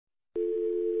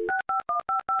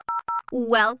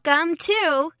Welcome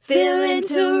to Phil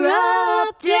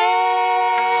Interrupted.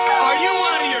 Are you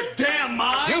out of your damn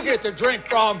mind? You get to drink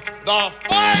from the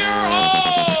fire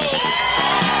hose!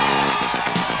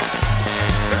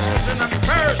 This is an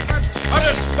embarrassment, a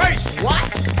disgrace.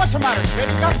 What? What's the matter, kid?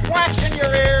 You got wax in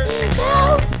your ears?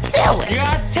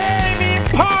 You're tearing me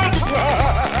apart.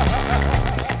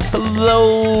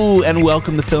 Hello, and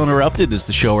welcome to Phil Interrupted. This is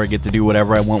the show where I get to do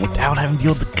whatever I want without having to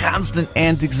deal with the constant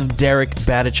antics of Derek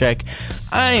Batacek.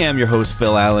 I am your host,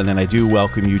 Phil Allen, and I do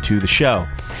welcome you to the show.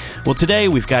 Well, today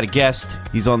we've got a guest.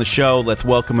 He's on the show. Let's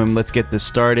welcome him. Let's get this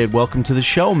started. Welcome to the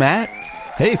show, Matt.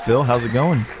 Hey, Phil. How's it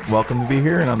going? Welcome to be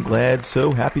here, and I'm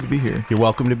so happy to be here. You're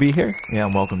welcome to be here. Yeah,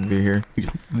 I'm welcome to be here.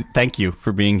 Thank you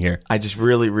for being here. I just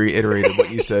really reiterated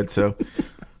what you said, so...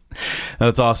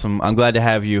 That's awesome. I'm glad to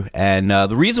have you. And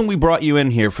the reason we brought you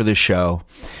in here for this show,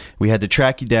 we had to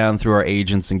track you down through our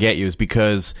agents and get you, is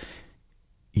because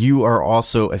you are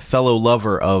also a fellow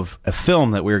lover of a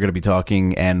film that we're going to be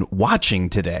talking and watching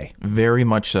today. Very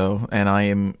much so, and I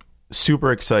am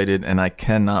super excited, and I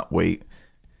cannot wait.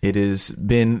 It has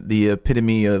been the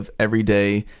epitome of every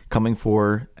day coming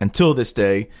for until this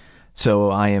day, so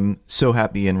I am so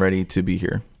happy and ready to be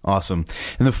here. Awesome.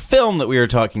 And the film that we are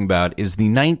talking about is the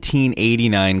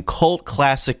 1989 cult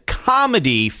classic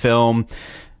comedy film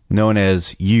known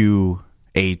as UHF.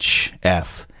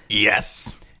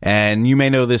 Yes. And you may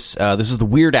know this. This is the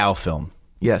Weird Al film.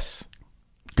 Yes.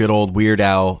 Good old Weird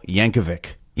Al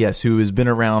Yankovic. Yes, who has been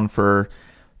around for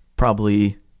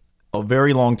probably a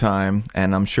very long time,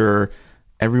 and I'm sure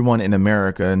everyone in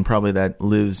America and probably that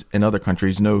lives in other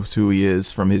countries knows who he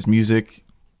is from his music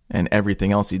and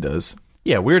everything else he does.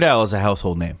 Yeah, Weird Al is a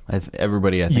household name.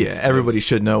 Everybody, I think. Yeah, everybody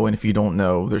should know, and if you don't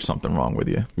know, there's something wrong with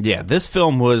you. Yeah, this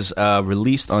film was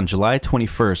released on July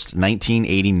 21st,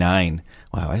 1989.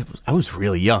 Wow, I was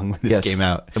really young when this came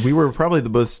out. We were probably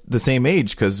both the same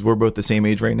age, because we're both the same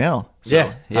age right now. So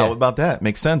Yeah. How about that?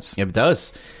 Makes sense. Yeah, it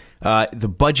does.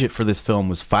 The budget for this film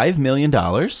was $5 million.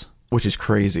 Which is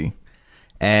crazy.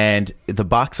 And the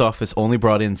box office only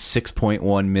brought in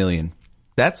 $6.1 million.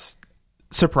 That's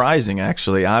surprising,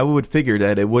 actually. I would figure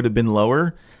that it would have been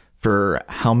lower for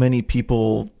how many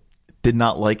people did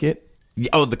not like it.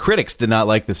 Oh, the critics did not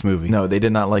like this movie. No, they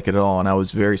did not like it at all, and I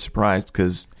was very surprised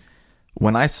because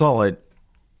when I saw it,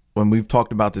 when we've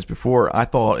talked about this before, I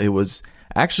thought it was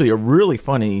actually a really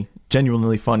funny,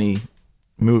 genuinely funny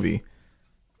movie,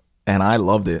 and I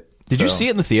loved it. Did you see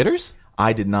it in the theaters?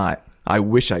 I did not. I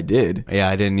wish I did. Yeah,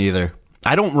 I didn't either.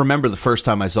 I don't remember the first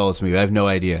time I saw this movie. I have no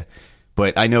idea.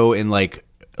 But I know in like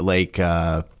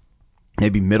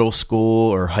maybe middle school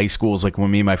or high school is like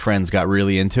when me and my friends got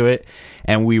really into it,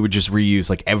 and we would just reuse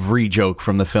like every joke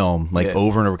from the film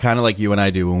over and over, kind of like you and I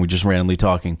do when we just randomly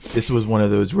talking. This was one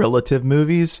of those relative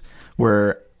movies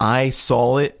where I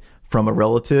saw it from a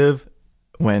relative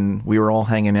when we were all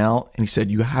hanging out, and he said,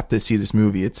 "You have to see this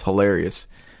movie. It's hilarious."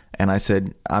 And I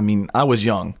said, I mean, I was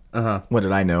young. What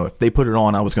did I know? If they put it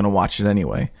on, I was going to watch it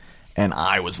anyway. And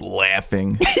I was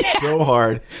laughing so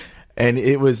hard. And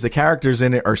it was, the characters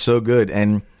in it are so good.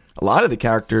 And a lot of the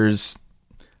characters,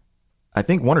 I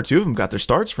think one or two of them got their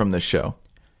starts from this show.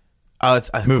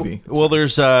 Movie. Well,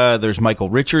 there's Michael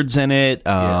Richards in it.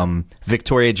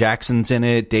 Victoria Jackson's in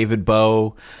it. David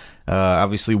Bowie.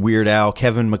 Obviously Weird Al.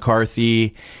 Kevin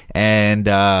McCarthy. And,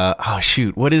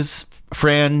 what is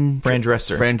Fran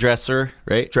Drescher. Fran Drescher,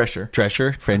 right?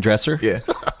 Drescher. Fran Drescher. Yeah.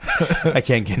 I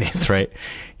can't get names right.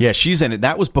 Yeah, she's in it.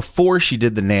 That was before she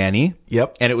did The Nanny.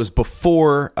 Yep. And it was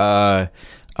before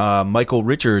Michael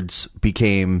Richards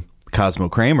became Cosmo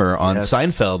Kramer on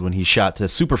Seinfeld when he shot to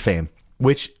super fame.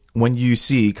 Which, when you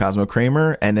see Cosmo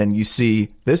Kramer and then you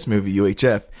see this movie,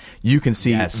 UHF, you can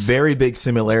see very big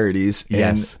similarities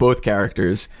in both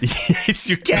characters. Yes,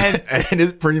 you can. And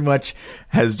it pretty much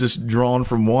has just drawn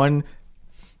from one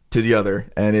to the other,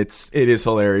 and it is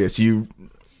hilarious.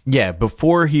 Yeah,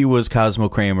 before he was Cosmo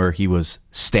Kramer, he was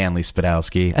Stanley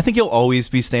Spadowski. I think he'll always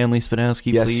be Stanley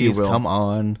Spadowski. Yes, please, he will. Come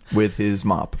on. With his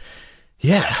mop.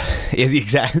 Yeah,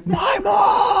 exactly. My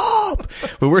mom!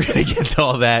 But we're going to get to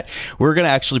all that. We're going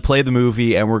to actually play the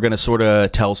movie, and we're going to sort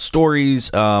of tell stories,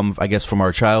 I guess, from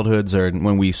our childhoods or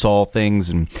when we saw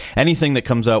things, and anything that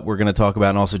comes up we're going to talk about,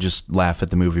 and also just laugh at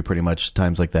the movie pretty much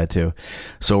times like that, too.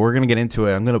 So we're going to get into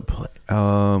it. I'm going to play...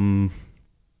 I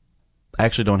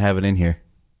actually don't have it in here.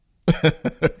 I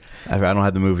don't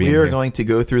have the movie in We here. are going to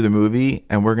go through the movie,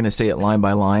 and we're going to say it line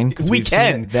by line. Because We we've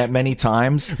can. seen it that many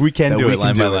times. We can do we it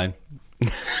line do by line.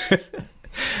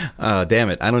 Damn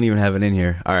it. I don't even have it in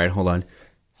here. All right, hold on.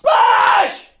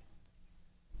 Smash!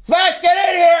 Smash, get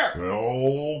in here!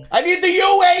 No. I need the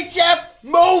UHF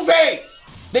movie!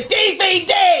 The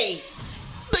DVD!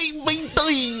 DVD!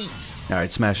 All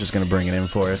right, Smash is going to bring it in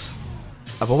for us.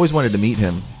 I've always wanted to meet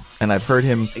him, and I've heard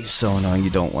him. He's so annoying. You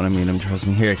don't want to meet him. Trust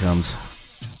me. Here it comes.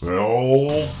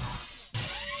 Bill?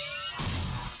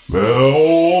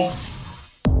 Bill?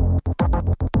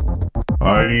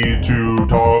 I need to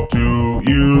talk to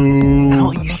you.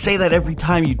 No, you say that every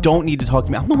time. You don't need to talk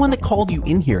to me. I'm the one that called you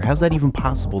in here. How's that even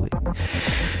possible?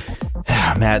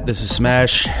 Matt, this is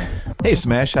Smash. Hey,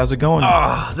 Smash, how's it going?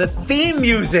 Oh, the theme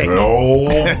music. Bill?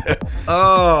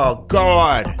 Oh,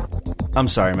 God. I'm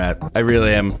sorry, Matt. I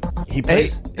really am. He Hey,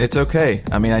 plays, it's okay.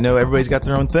 I mean, I know everybody's got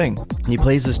their own thing. he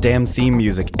plays this damn theme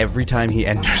music every time he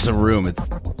enters a room.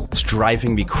 It's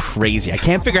driving me crazy. I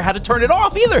can't figure out how to turn it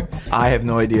off either. I have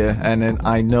no idea, and then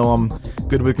I know I'm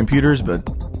good with computers, but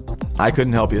I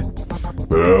couldn't help you.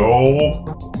 Bill?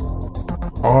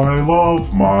 I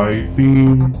love my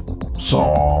theme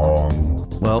song.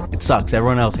 Well, it sucks.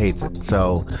 Everyone else hates it,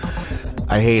 so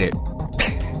I hate it.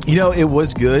 You know, it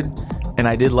was good, and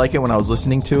I did like it when I was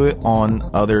listening to it on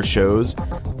other shows,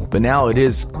 but now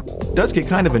does get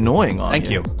kind of annoying on Thank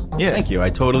you. Yeah. Thank you. I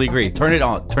totally agree. Turn it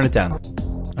on. Turn it down.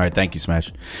 All right. Thank you, Smash.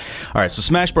 All right. So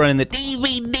Smash brought in the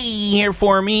DVD here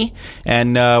for me,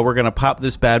 and we're going to pop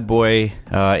this bad boy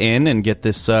in and get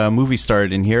this movie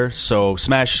started in here. So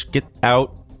Smash, get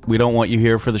out. We don't want you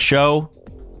here for the show.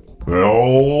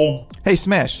 Bill? Hey,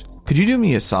 Smash, could you do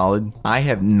me a solid? I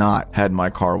have not had my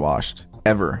car washed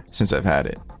ever since I've had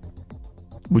it.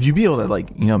 Would you be able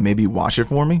to, maybe wash it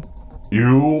for me?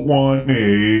 You want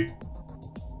me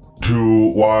to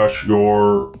wash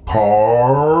your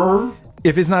car?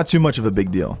 If it's not too much of a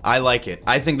big deal. I like it.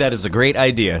 I think that is a great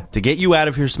idea. To get you out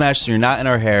of here, Smash, so you're not in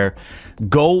our hair,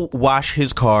 go wash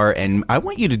his car, and I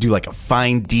want you to do like a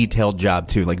fine, detailed job,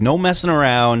 too. Like, no messing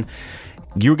around.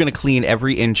 You're going to clean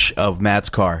every inch of Matt's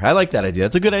car. I like that idea.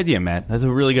 That's a good idea, Matt. That's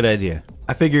a really good idea.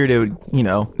 I figured it would,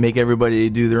 make everybody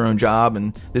do their own job,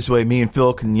 and this way me and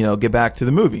Phil can, get back to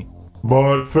the movie.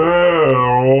 But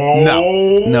Phil...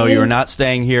 No, you're not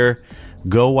staying here.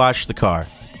 Go wash the car.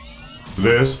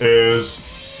 This is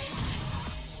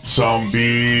some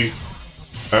BS.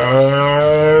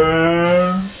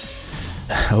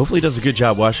 Hopefully he does a good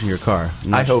job washing your car.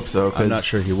 I hope so, I'm 'cause not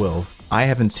sure he will. I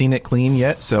haven't seen it clean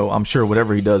yet, so I'm sure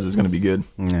whatever he does is going to be good.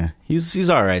 Yeah, he's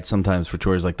all right sometimes for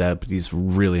chores like that, but he's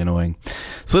really annoying.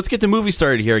 So let's get the movie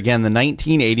started here. Again, the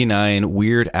 1989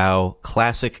 Weird Al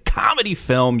classic comedy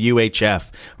film UHF.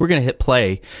 We're going to hit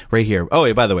play right here. Oh,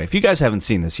 yeah, by the way, if you guys haven't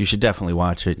seen this, you should definitely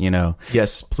watch it,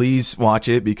 Yes, please watch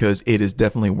it because it is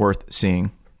definitely worth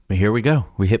seeing. But here we go.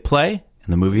 We hit play,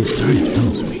 and the movie is started.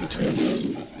 Oh, sweet.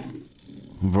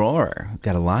 Roar.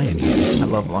 Got a lion here. I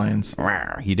love lions.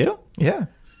 Roar. You do? Yeah.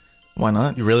 Why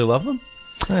not? You really love them?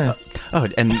 Yeah. Oh,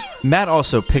 and Matt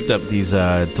also picked up these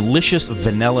delicious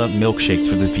vanilla milkshakes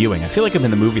for the viewing. I feel like I'm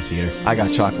in the movie theater. I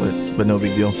got chocolate, but no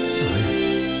big deal.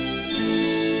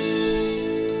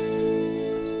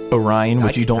 Orion,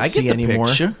 which you don't see anymore.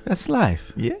 Picture. That's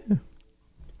life. Yeah.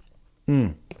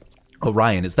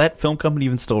 Orion, is that film company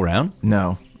even still around?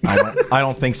 No, I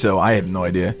don't think so. I have no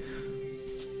idea.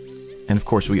 And of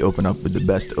course, we open up with the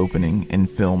best opening in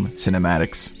film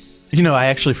cinematics. I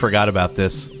actually forgot about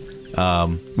this.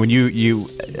 When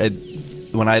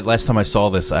last time I saw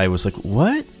this, I was like,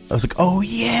 "What?" I was like, "Oh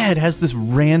yeah, it has this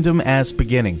random ass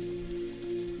beginning."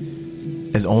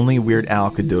 As only Weird Al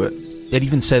could do it. It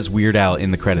even says Weird Al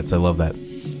in the credits. I love that.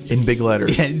 In big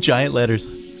letters. Yeah, in giant letters.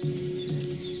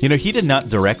 He did not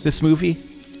direct this movie.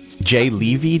 Jay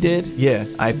Levy did. Yeah,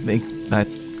 I think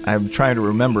I'm trying to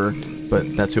remember,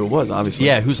 but that's who it was, obviously.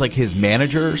 Yeah, who's like his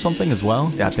manager or something as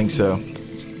well. Yeah, I think so.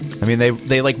 I mean,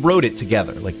 they like wrote it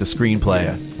together, like the screenplay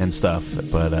and stuff.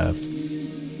 But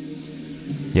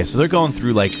yeah, so they're going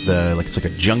through it's like a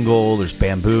jungle. There's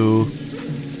bamboo,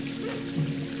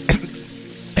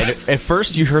 and at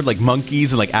first you heard like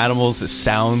monkeys and like animals that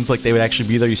sounds like they would actually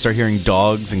be there. You start hearing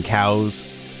dogs and cows,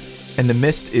 and the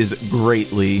mist is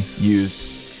greatly used.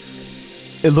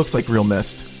 It looks like real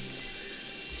mist.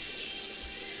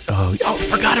 Oh,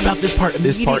 forgot about this part.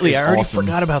 This part is I already awesome.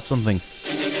 forgot about something.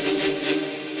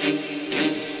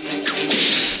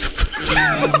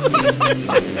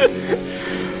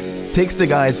 Takes the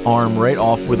guy's arm right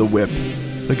off with a whip.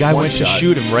 The guy One went to shot.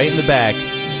 shoot him right in the back.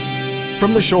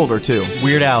 From the shoulder, too.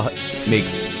 Weird Al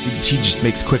just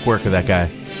makes quick work of that guy.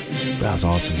 That was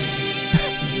awesome.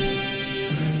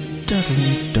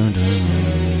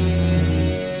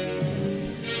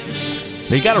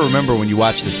 Now you got to remember when you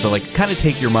watch this to kind of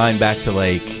take your mind back to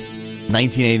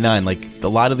 1989. Like a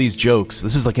lot of these jokes,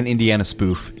 this is like an Indiana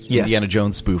spoof, Yes. Indiana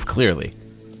Jones spoof. Clearly,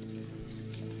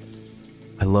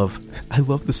 I love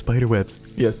the spider webs.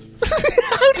 Yes.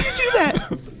 How do you do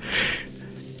that?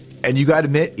 And you got to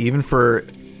admit, even for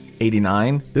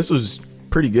 1989. This was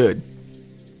pretty good.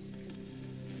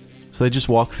 So they just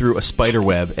walk through a spider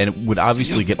web, and it would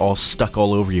obviously get all stuck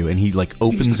all over you, and he like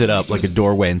opens it up like a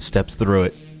doorway and steps through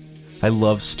it. I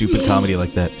love stupid comedy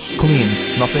like that. Clean.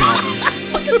 Nothing on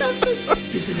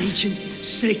It is an ancient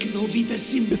sacred Ovita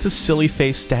symbol. It's a silly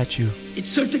face statue. It's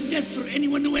certain death for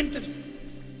anyone who enters.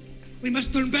 We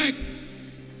must turn back.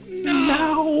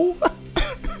 No.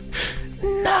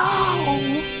 No.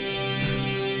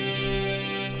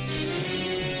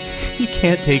 You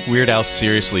can't take Weird Al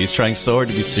seriously. He's trying so hard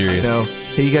to be serious. No,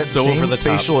 he got So the same over the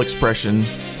top. facial expression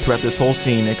throughout this whole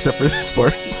scene, except for this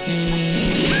part.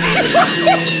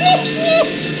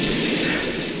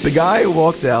 The guy who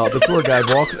walks out, the tour guide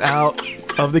walks out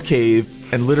of the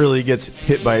cave and literally gets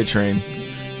hit by a train.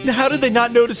 Now, how did they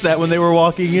not notice that when they were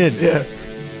walking in? Yeah,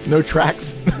 no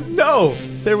tracks. No,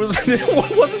 there was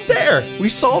it wasn't there. We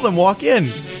saw them walk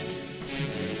in.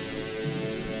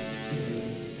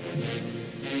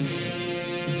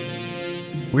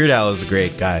 Weird Al is a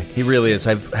great guy. He really is.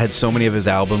 I've had so many of his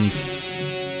albums.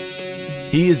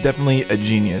 He is definitely a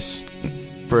genius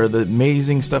for the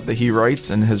amazing stuff that he writes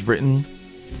and has written.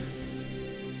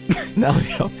 Now,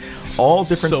 all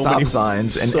different So stop many-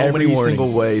 signs and so many every warnings.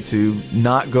 single way to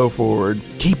not go forward.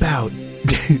 Keep out.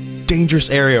 Dangerous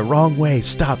area. Wrong way.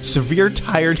 Stop. Severe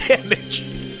tire damage.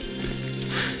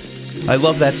 I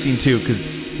love that scene too because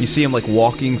you see him like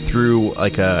walking through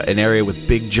like an area with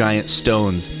big giant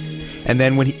stones, and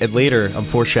then when later I'm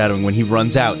foreshadowing when he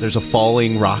runs out, there's a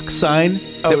falling rock sign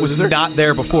that was is there? not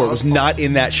there before. It was not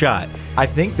in that shot. I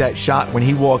think that shot when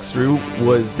he walks through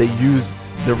was they used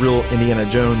the real Indiana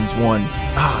Jones one,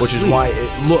 which is sweet. why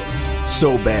it looks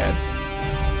so bad.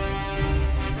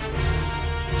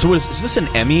 So what is this an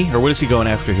Emmy or what is he going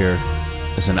after here?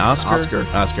 Is it an Oscar?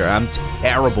 Oscar. I'm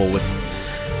terrible with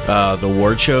the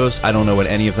award shows. I don't know what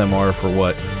any of them are for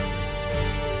what.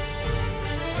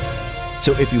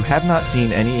 So if you have not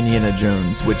seen any Indiana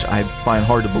Jones, which I find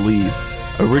hard to believe,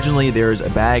 originally there is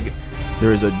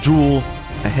a jewel,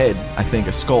 a head, I think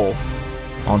a skull,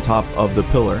 on top of the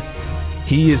pillar.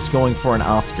 He is going for an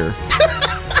Oscar.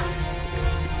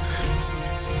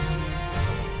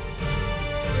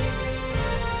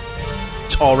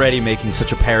 It's already making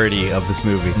such a parody of this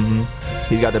movie.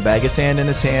 He's got the bag of sand in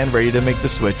his hand, ready to make the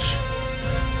switch.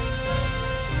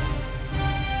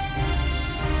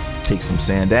 Take some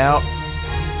sand out.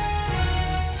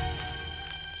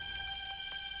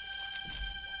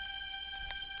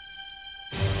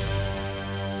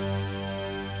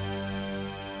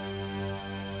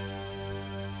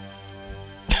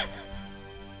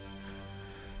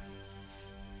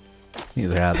 He's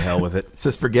like, ah, the hell with it.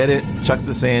 Says forget it, chucks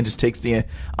the sand, just takes the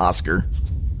Oscar.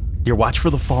 Here, watch for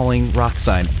the falling rock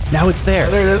sign. Now it's there.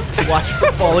 There it is. Watch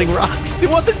for falling rocks. It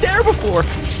wasn't there before.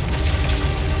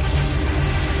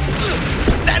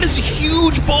 But that is a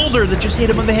huge boulder that just hit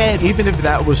him on the head. Even if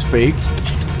that was fake,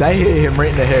 that hit him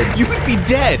right in the head. You would be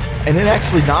dead. And it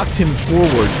actually knocked him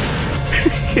forward.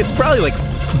 It's probably like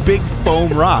big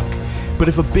foam rock. But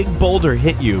if a big boulder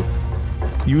hit you,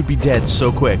 you would be dead so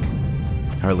quick.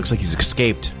 All right, looks like he's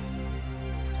escaped.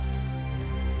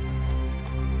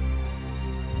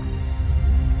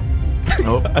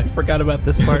 Oh, I forgot about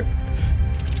this part.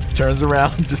 turns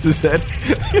around, just his head.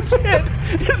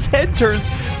 His head turns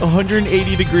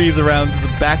 180 degrees around the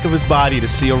back of his body to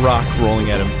see a rock rolling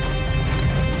at him.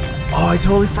 Oh, I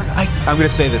totally forgot. I'm going to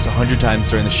say this 100 times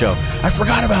during the show. I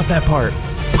forgot about that part.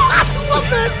 I love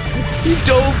that. He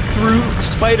dove through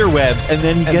spider webs, and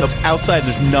then he And gets outside.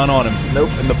 There's none on him. Nope,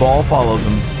 and the ball follows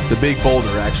him. The big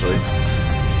boulder, actually.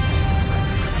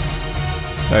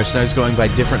 All right, so now he's going by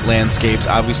different landscapes,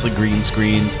 obviously green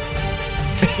screened.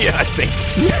 Yeah, I think.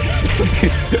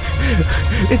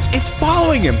 It's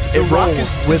following him. The rock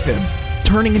rolls is with him.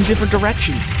 turning in different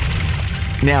directions.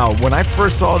 Now, when I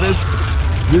first saw this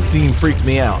scene freaked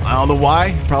me out. I don't know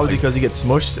why. Probably because he gets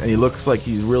smushed, and he looks like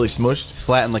he's really smushed.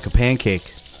 Flattened like a pancake,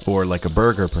 or like a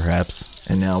burger, perhaps.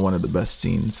 And now one of the best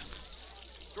scenes.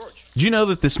 Did you know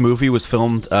that this movie was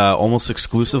filmed almost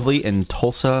exclusively in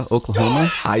Tulsa,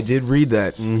 Oklahoma? I did read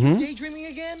that. Daydreaming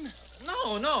again?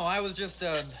 No, I was just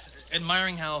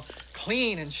admiring how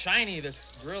clean and shiny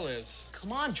this grill is.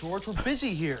 Come on, George, we're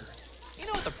busy here. You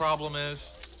know what the problem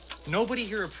is? Nobody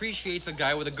here appreciates a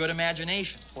guy with a good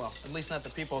imagination. Well, at least not the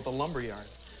people at the lumberyard,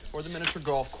 or the miniature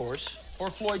golf course, or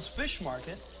Floyd's fish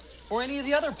market, or any of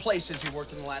the other places you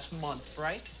worked in the last month,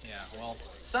 right? Yeah, well,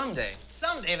 someday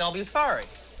they'll be sorry.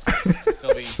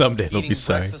 They'll be Someday they'll eating be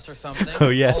sorry. breakfast or something. Oh,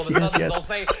 yes, All of a yes, sudden yes. they'll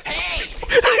say, "Hey,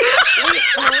 we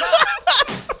screwed up."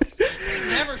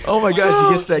 Never should Oh my have gosh,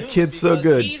 lied he gets that to you kid so because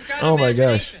good. he's got Oh my gosh.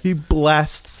 imagination. He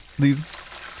blasts these.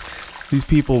 These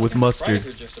people with mustard. Fries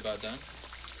are just about done.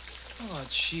 Oh,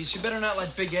 jeez. You better not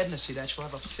let Big Edna see that. She'll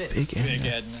have a fit. Big Edna. Big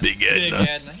Edna. Big Edna. Big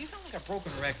Edna. He sounds like a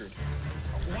broken record.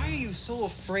 Why are you so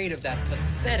afraid of that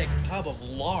pathetic tub of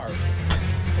lard?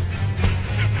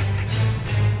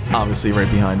 Obviously, right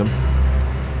behind him.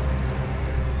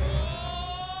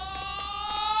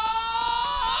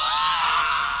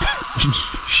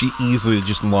 She easily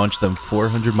just launched them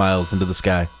 400 miles into the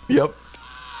sky. Yep.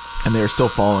 And they are still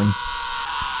falling.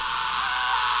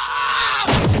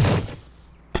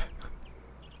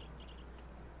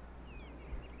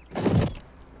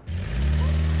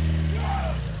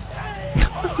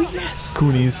 Yes.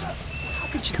 Coonies. How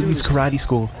could you do Coonies this? Karate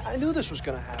School. I knew this was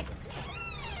going to happen.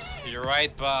 You're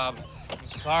right, Bob. I'm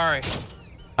sorry.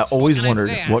 I always What can I wondered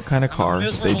say? what kind of I'm a car they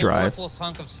miserable, drive. worthless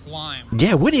hunk of slime.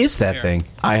 Yeah, what is that Here. thing?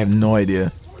 I have no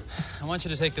idea. I want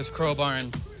you to take this crowbar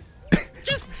and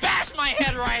just bash my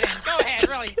head right in. Go ahead,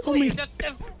 really. Please, just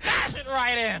bash it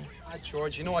right in.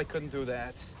 George, you know I couldn't do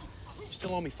that. You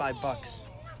still owe me $5.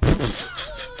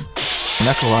 And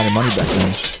that's a lot of money back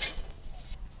then.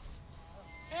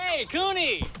 Hey,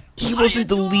 Cooney. He wasn't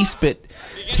the least bit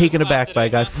taken aback by a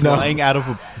guy flying out of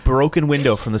a broken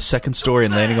window from the second story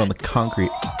and landing on the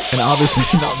concrete. And obviously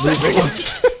not moving.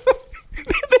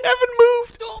 They haven't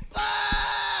moved.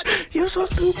 You're so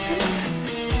stupid.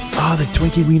 Oh, the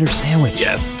Twinkie Wiener sandwich.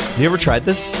 Yes. You ever tried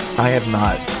this? I have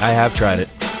not. I have tried it.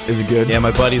 Is it good? Yeah,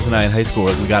 my buddies and I in high school,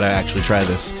 we gotta actually try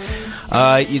this.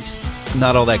 It's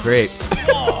not all that great.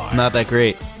 Not that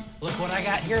great. Look what I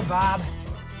got here, Bob.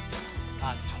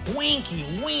 A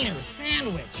Twinkie Wiener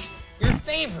sandwich. Your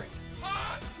favorite.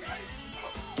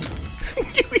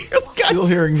 Still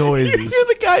hearing noises. You hear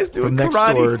the guys doing from next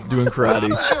karate. door doing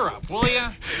karate. Cheer up, will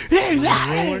ya?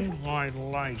 Ruined my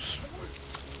life.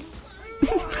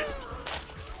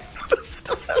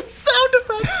 Sound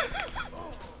effects.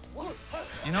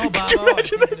 You know, Bob, you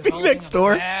imagine that being next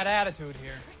door? Bad attitude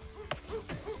here.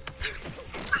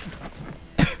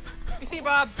 You see,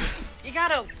 Bob, you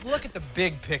gotta look at the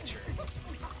big picture.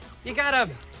 You gotta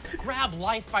grab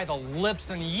life by the lips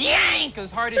and yank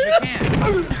as hard as you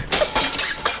can.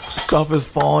 Stuff is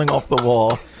falling off the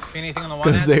wall See anything on the one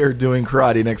because end? they are doing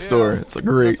karate next door. It's a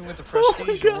great. Nothing with the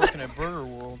prestige of working at Burger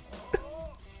World. So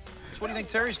what do you think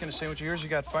Terry's going to say when she hears you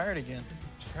got fired again?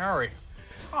 Terry.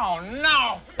 Oh,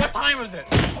 no. What time is it?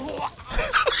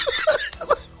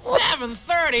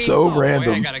 7:30. So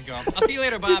random. Wait, I gotta go. I'll see you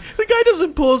later, Bob. The guy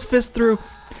doesn't pull his fist through.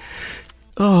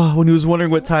 Oh, when he was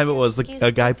wondering what time it was,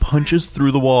 a guy punches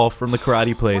through the wall from the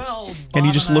karate place. Well, and he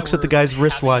Bob just and I looks at the were guy's having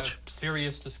wristwatch. a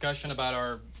serious discussion about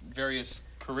our various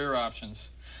career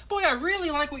options. Boy, I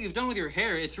really like what you've done with your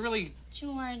hair. It's really...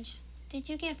 George, did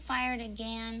you get fired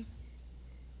again?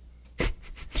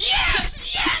 Yes,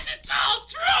 it's all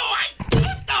true. I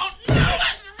just don't know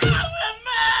what's wrong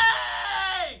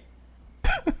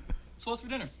with me. So what's for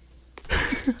dinner?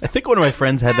 I think one of my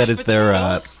friends had that as their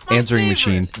answering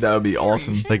machine. That would be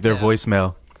awesome. Like their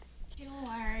voicemail.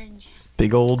 George.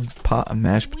 Big old pot of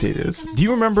mashed potatoes. Do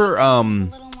you remember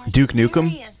Duke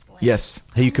Nukem? Yes.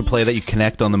 How you could play that, you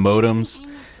connect on the modems.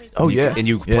 Oh, yeah. And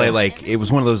you could play like, it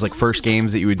was one of those like first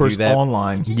games that you would First do that.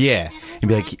 online. Yeah. You'd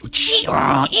be like,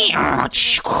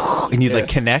 and you'd like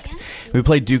connect. We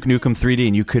played Duke Nukem 3D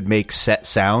and you could make set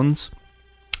sounds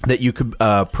that you could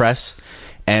press.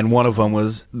 And one of them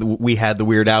was, we had the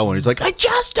Weird Al one. He's like, I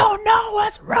just don't know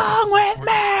what's wrong with me.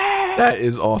 That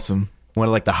is awesome. One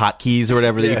of like the hotkeys or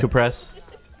whatever that you could press.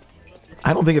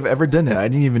 I don't think I've ever done that. I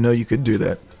didn't even know you could do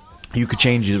that. You could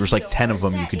change it. There was like 10 of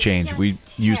them you could change. We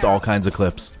used all kinds of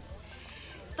clips.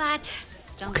 But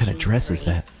What kind of dress is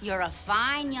that? you're a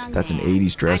fine young That's an man.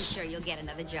 80s dress. I'm sure you'll get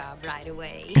another job right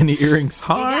away. And the earrings. You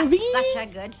got Harvey. such a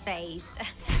good face.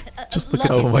 Just look at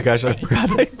oh my gosh, I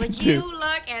forgot I Would did you too.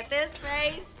 look at this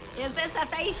face? Is this a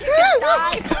face you could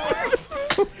die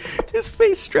for? His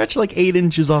face stretched like 8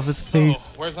 inches off his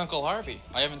face. Where's Uncle Harvey?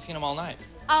 I haven't seen him all night.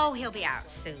 Oh, he'll be out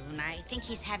soon. I think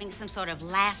he's having some sort of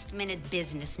last-minute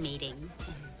business meeting.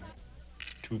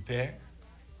 2 pair,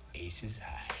 aces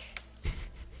high.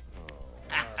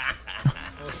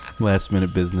 Last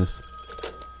minute business.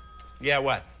 Yeah,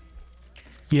 what?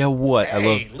 Yeah, what? I love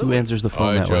Hey, who Louis. answers the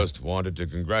phone I that way. just wanted to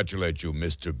congratulate you,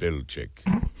 Mr. Bilchick.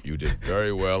 You did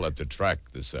very well at the track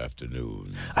this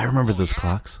afternoon. I remember those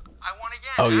clocks.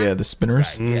 Oh yeah, the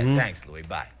spinners. Yeah, thanks, Louis.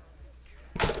 Bye.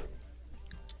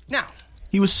 Now,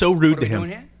 He was so rude what to are we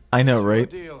doing him. here? I know, right?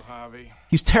 Deal, Harvey.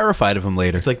 He's terrified of him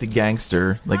later. It's like the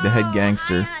gangster, like the head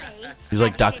gangster. He's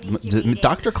like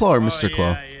Dr. Claw or Mr.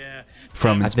 Claw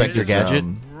from I think Inspector it's, Gadget.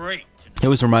 Great. It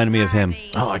always reminded me of him.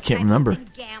 Oh, I can't remember.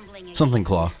 Something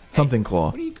Claw. Something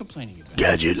Claw. What are you complaining about?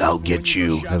 Gadget, I'll get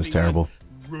you. That was terrible.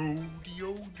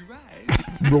 Rodeo Drive.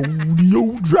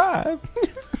 Rodeo Drive.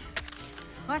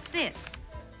 What's this?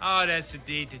 Oh, that's the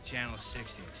deed to Channel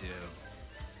 62.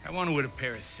 I wanted with a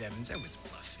pair of sevens. I was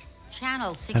bluffing.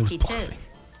 Channel 62.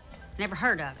 Never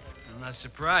heard of it. I'm not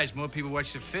surprised. More people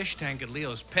watch the fish tank at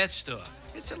Leo's pet store.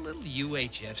 It's a little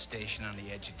UHF station on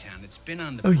the edge of town. It's been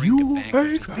on the brink of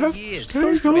bankruptcy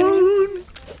for years.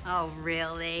 Oh,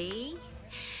 really?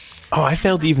 Oh, I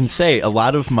failed to even say a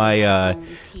lot of my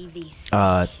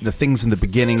the things in the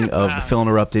beginning of the Phil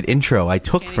Interrupted intro I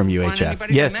took from UHF.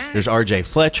 Yes. There's R.J.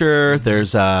 Fletcher.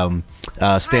 There's Stanley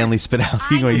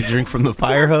Spadowski when you drink from the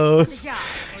fire hose.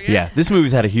 Yeah, this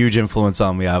movie's had a huge influence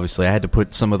on me, obviously. I had to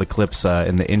put some of the clips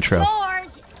in the intro.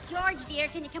 George, dear,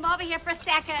 can you come over here for a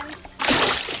second?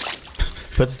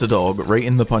 Puts the dog right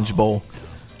in the punch bowl.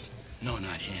 No,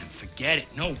 not him. Forget it.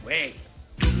 No way.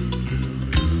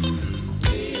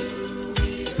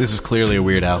 This is clearly a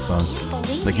Weird Al song.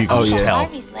 Like you can just tell.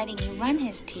 Harvey's letting you run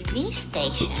his TV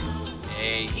station.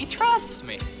 Hey, he trusts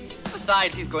me.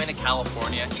 Besides, he's going to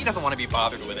California. He doesn't want to be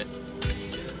bothered with it.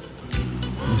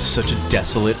 It's such a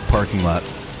desolate parking lot.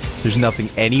 There's nothing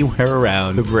anywhere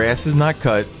around. The grass is not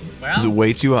cut because it's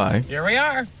way too high. Here we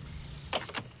are.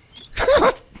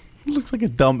 It looks like a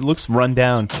dumb. It looks run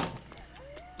down.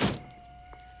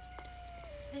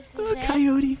 This is it.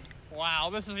 Coyote. Wow,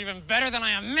 this is even better than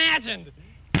I imagined.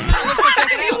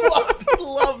 He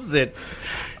loves it.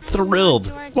 Thrilled.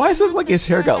 Why does it look like his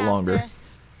hair got longer?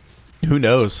 Who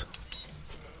knows?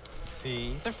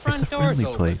 See, the It's front a door's friendly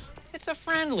open. place. It's a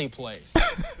friendly place.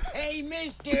 Hey,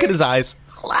 mister. Look at his eyes.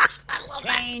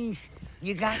 Change.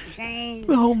 You got change?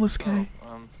 The homeless guy.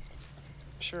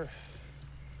 Sure.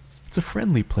 It's a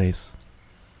friendly place.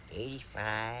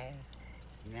 85,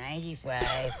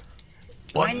 95,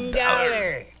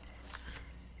 $1.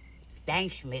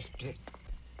 Thanks, mister.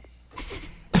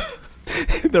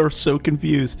 They were so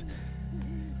confused.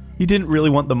 He didn't really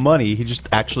want the money. He just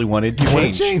actually wanted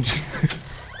change.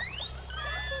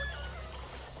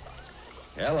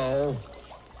 Hello.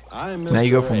 I'm Now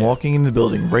you go from walking in the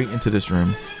building right into this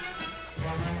room.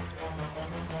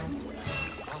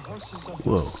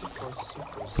 Whoa.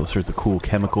 Those sorts of cool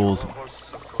chemicals.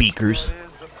 Beakers.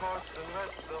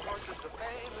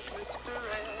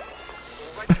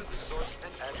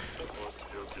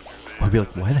 I'd be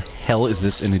like, why the hell is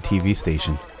this in a TV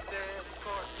station?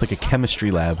 It's like a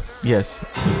chemistry lab. Yes,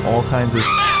 there's all kinds of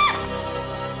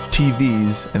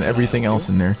TVs and everything else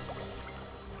in there.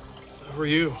 Who are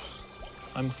you?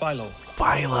 I'm Philo.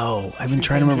 Philo. I've been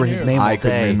trying to remember his name all I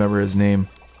couldn't day. remember his name.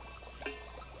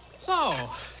 So,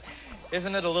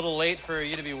 isn't it a little late for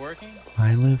you to be working?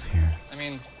 I live here. I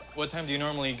mean, what time do you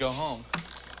normally go home?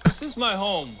 This is my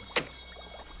home.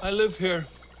 I live here.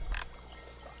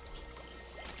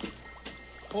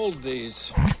 Hold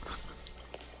these.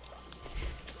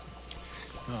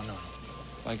 No.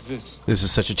 Like this. This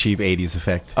is such a cheap 80s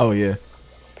effect. Oh, yeah.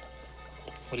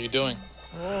 What are you doing?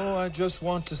 Oh, I just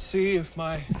want to see if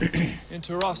my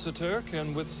interocitor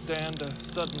can withstand a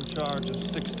sudden charge of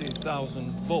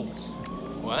 60,000 volts.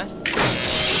 What?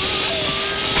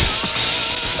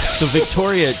 So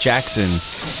Victoria Jackson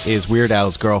is Weird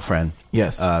Al's girlfriend.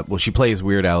 Yes. Well, she plays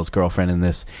Weird Al's girlfriend in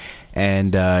this.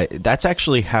 And that's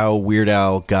actually how Weird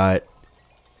Al got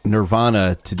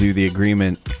Nirvana to do the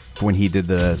agreement when he did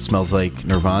the Smells Like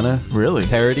Nirvana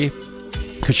parody.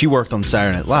 Because she worked on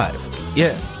Saturday Night Live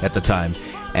at the time.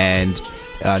 And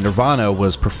Nirvana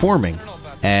was performing.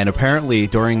 And apparently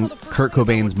during Kurt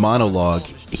Cobain's monologue,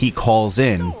 he calls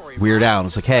in Weird Al and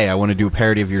was like, hey, I want to do a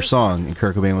parody of your song. And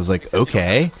Kurt Cobain was like,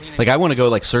 okay. Like, I want to go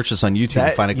like search this on YouTube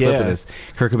and find a clip of this.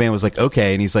 Kurt Cobain was like,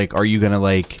 okay. And he's like, are you going to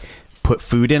like put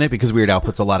food in it? Because Weird Al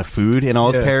puts a lot of food in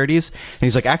all his parodies. And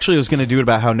he's like, actually, I was going to do it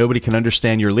about how nobody can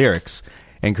understand your lyrics.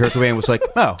 And Kurt Cobain was like,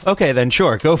 oh, okay, then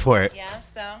sure, go for it. Yeah,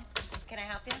 so can I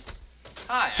help you?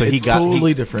 Hi. So It's he got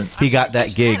totally different. He got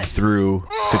that gig through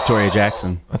Victoria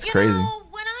Jackson. That's crazy.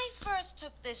 When I first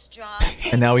took this job,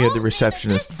 And now we have the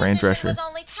receptionist, Fran Drescher. was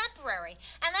only temporary,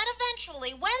 and that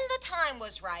eventually, when the time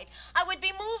was right, I would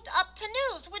be moved up to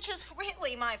news, which is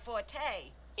really my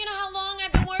forte. You know how long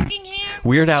I've been working here?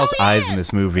 Weird Al's eyes in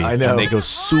this movie, I know. and they go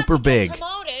super big,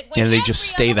 and they just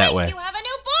stay that way. You have a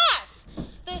new boss.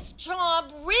 This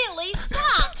job really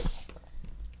sucks.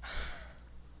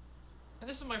 And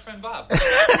this is my friend Bob.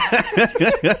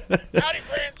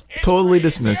 Totally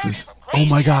dismisses. Oh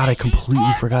my god, I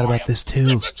completely forgot about this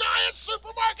too. It's a giant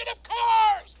supermarket of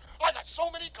cars. I got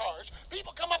so many cars.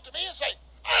 People come up to me and say,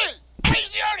 hey,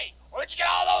 Crazy Ernie, where'd you get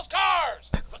all those cars?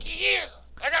 Looky here.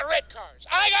 I got red cars.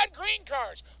 I got green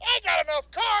cars. I got enough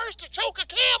cars to choke a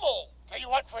camel. Tell you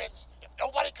what, friends, if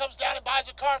nobody comes down and buys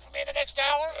a car for me in the next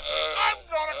hour, I'm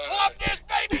gonna club this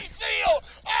baby seal.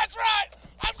 That's right.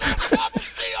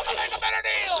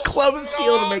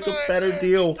 Seal to make a better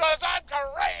deal. Because I'm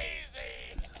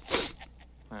crazy.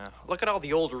 Look at all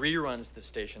the old reruns the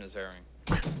station is airing.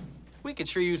 We could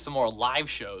sure use some more live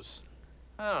shows.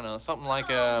 I don't know, something like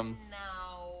No.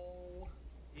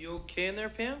 You okay in there,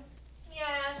 Pam?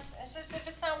 Yes, it's just if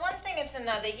it's not one thing, it's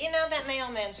another. You know that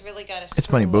mailman's really got a. It's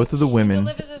funny. Both of the women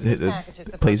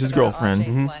packages plays his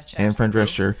girlfriend and Fran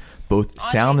Drescher both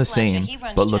sound the same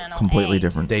but look completely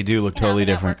different. They do look totally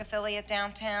the different. network affiliate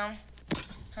downtown.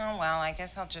 Oh well, I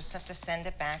guess I'll just have to send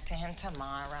it back to him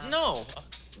tomorrow. No,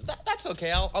 that's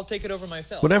okay. I'll take it over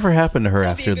myself. Whatever happened to her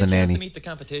It'll be after a good The chance Nanny? to meet the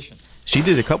competition. She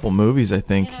did a couple movies, I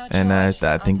think, and I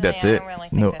think that's it.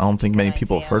 No, I don't think many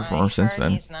people have heard from her since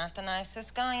then. He's not the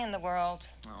nicest guy in the world.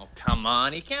 Oh, come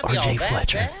on. He can't be all R.J. that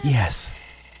Fletcher. bad. Yes.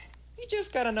 You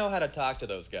just gotta know how to talk to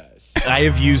those guys. I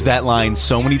have used that line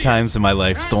so many times in my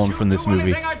life, stolen from this movie.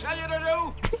 Anything I tell you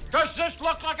to do? Does this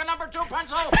look like a number 2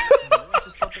 pencil?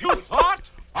 You thought?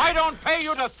 I don't pay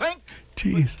you to think.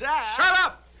 Jeez. Shut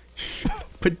up.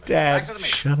 But Dad, Back to the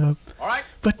meeting. shut up. All right.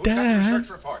 But Who's got your Dad. search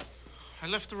report? I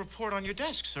left the report on your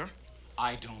desk, sir.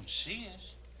 I don't see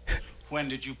it. When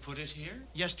did you put it here?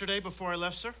 Yesterday before I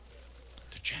left, sir.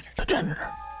 The janitor.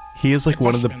 He is like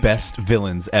one of the best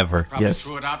villains ever. Probably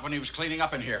threw it out when he was cleaning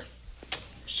up in here.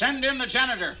 Send in the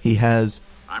janitor. He has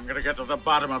I'm going to get to the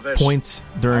bottom of this. points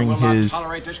during I will not his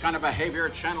tolerate this kind of behavior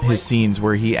at Channel 8. scenes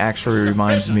where he actually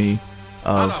reminds me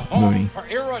of Mooney.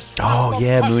 Oh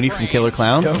yeah, Mooney from Killer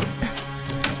Clowns.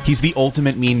 He's the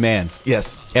ultimate mean man.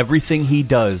 Yes. Everything he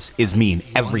does is mean.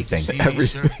 Everything.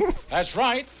 Everything. That's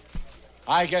right.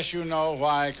 I guess you know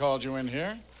why I called you in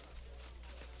here.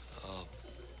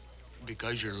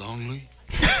 Because you're lonely?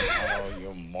 Oh,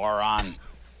 you moron.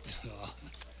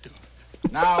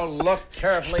 Now look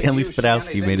carefully. Stanley Do you see Spadowski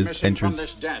anything made his missing entrance. from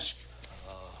this desk?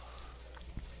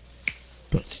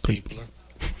 Stapler.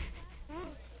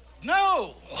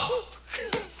 No!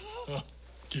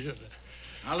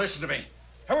 Now listen to me.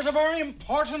 There was a very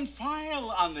important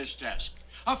file on this desk.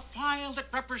 A file that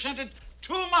represented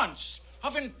 2 months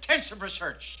of intensive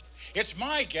research. It's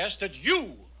my guess that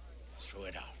you threw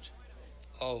it out.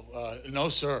 Oh, no,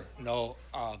 sir. No.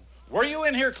 Were you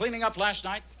in here cleaning up last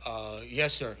night?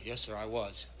 Yes, sir. Yes, sir, I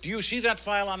was. Do you see that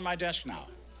file on my desk now?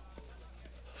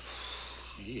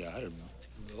 Yeah, I don't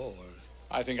know.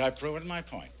 I think I've proven my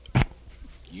point.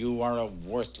 You are a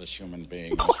worthless human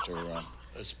being, Mr.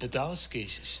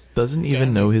 Spadowski. Doesn't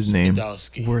even know his name.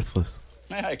 Spadowski. Worthless.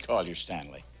 May I call you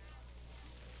Stanley?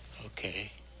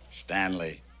 Okay.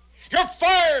 Stanley. You're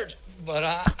fired! But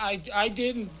I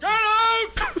didn't. Get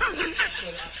out!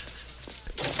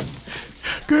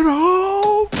 Get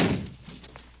out!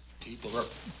 People are...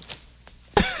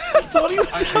 Thought he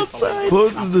was outside.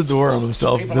 Closes the door on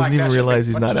himself. Doesn't even realize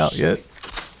he's not out yet.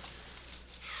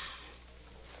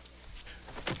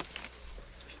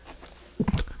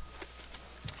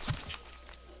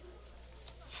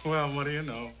 Well, what do you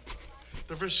know?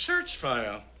 The research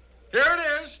file. Here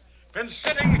it is. Been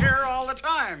sitting here all the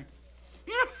time.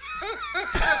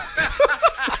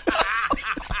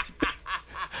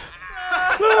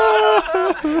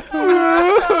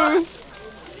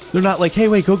 They're not like, hey,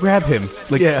 wait, go grab him.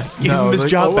 Like, Yeah. give him his like,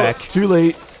 job oh, back. Too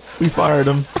late. We fired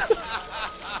him.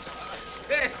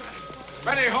 Hey,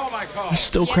 ready home, I call. They're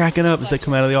still cracking up as they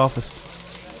come out of the office.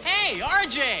 Hey,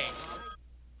 RJ!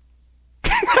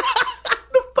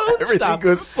 Everything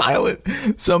goes silent.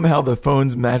 Somehow the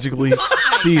phones magically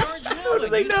cease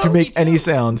to make any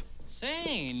sound.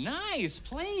 Say, nice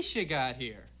place you got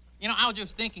here. You know, I was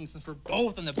just thinking, since we're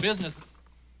both in the business...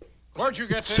 Where'd you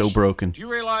get this? So broken. Do you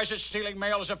realize that stealing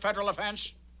mail is a federal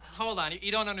offense? Hold on,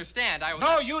 you don't understand.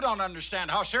 No, you don't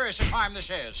understand how serious a crime this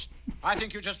is. I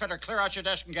think you just better clear out your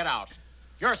desk and get out.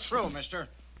 You're through, mister.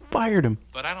 Fired him.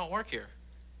 But I don't work here.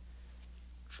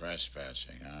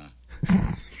 Trespassing, huh?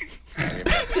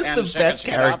 He's the best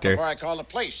character. Before I call the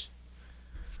police.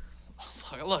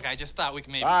 Look, I just thought we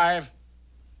could maybe... 5,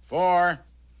 4,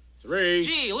 3...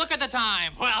 Gee, look at the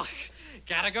time. Well,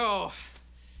 gotta go.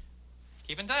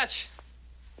 Keep in touch.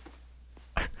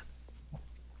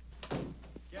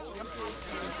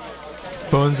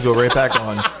 Phones go right back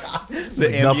on.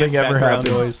 Nothing ever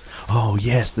happened. Oh,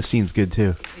 yes, the scene's good,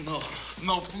 too.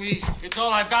 No, please. It's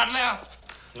all I've got left.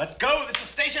 Let go. This is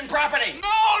station property. No,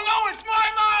 it's my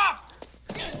mop.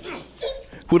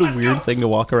 What a weird thing to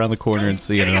walk around the corner and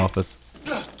see in an office.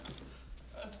 That's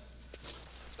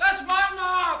my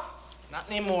mop. Not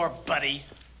anymore, buddy.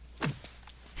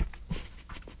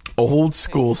 Old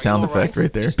school sound effect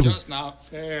right there. Just not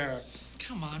fair.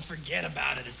 Come on, forget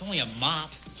about it. It's only a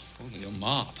mop. Only a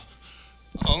mop.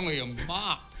 Only a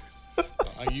mop.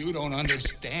 You don't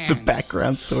understand. The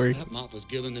background story. That mop was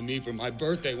given to me for my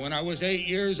birthday when I was 8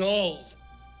 years old.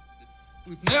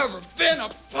 We've never been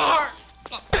apart.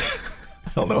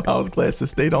 I don't know how his glasses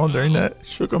stayed on during that.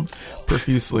 Shook him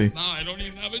profusely. Now I don't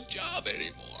even have a job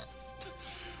anymore.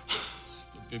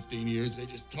 After 15 years, they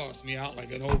just tossed me out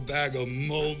like an old bag of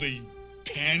moldy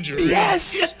tangerines.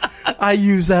 Yes! I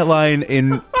use that line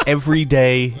in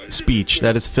everyday speech.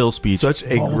 That is Phil's speech. Such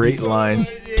a great line.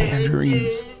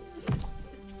 Tangerines.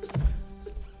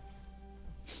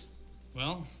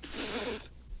 Well,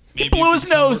 He blew his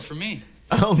nose. For me.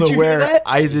 I don't Did know you where. hear that?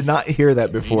 I did not hear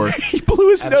that before. He blew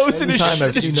his nose in Every his, time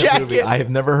I've his seen jacket. that movie, I have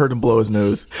never heard him blow his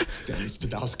nose. Stanley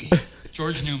Spadowski.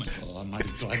 George Newman. Well, I'm mighty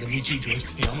glad to meet you, George.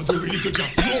 Yeah, I'm gonna do a really good job.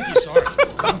 You won't be sorry.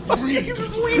 I'm really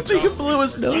good. He blew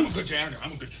his I'm nose. a good janitor.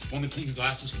 I'm a good. Want me to clean your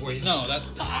glasses for you? No, that.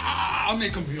 I'll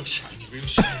make them real shiny, real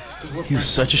shiny. He's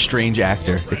such a strange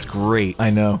actor. It's great. I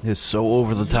know. He's so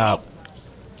over the top.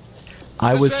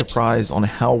 I was surprised on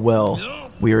how well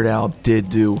Weird Al did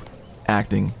do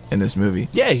acting in this movie.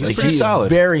 Yeah, he's like, pretty he's solid.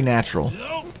 Very natural.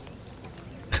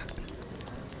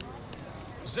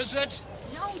 Is this it?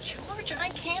 No, George, I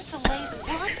can't delay the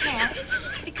broadcast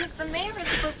because the mayor is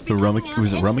supposed to be The coming Rummic out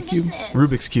was it any Rummic Cube? minute.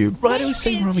 Rubik's Cube. Why do we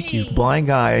say Rummic Cube? Blind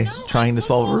guy trying to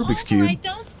solve a Rubik's I Cube.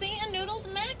 don't see a Noodles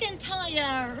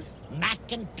McIntyre.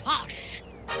 Macintosh.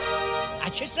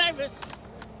 At your service.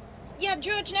 Yeah,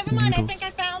 George, never mind. I Noodles. think I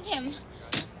found him.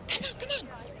 Come on, come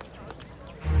on.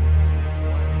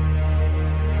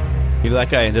 You know that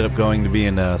guy ended up going to be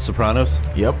in Sopranos?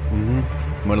 Yep.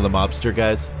 Mm-hmm. One of the mobster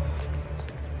guys.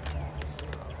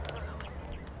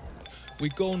 We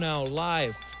go now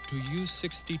live to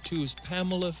U62's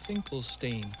Pamela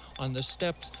Finkelstein on the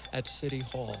steps at City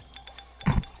Hall.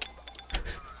 Thank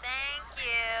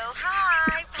you.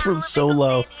 Hi, From so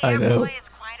low. I know. Boy, it's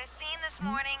quite a scene this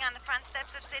morning on the front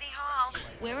steps of City Hall.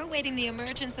 We're awaiting the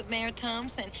emergence of Mayor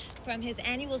Thompson from his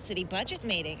annual city budget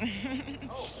meeting.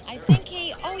 I think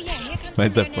he... Oh, yeah, here comes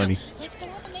Finds the that mayor now. funny. Let's go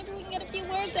up and maybe we can get a few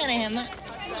words out of him.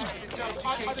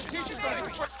 Are the teachers going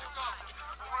to...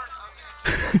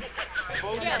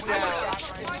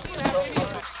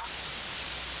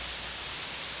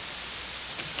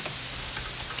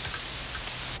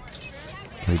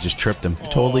 They just tripped him.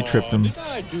 Totally tripped him. Did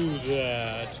I do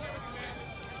that?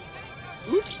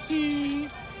 Oopsie.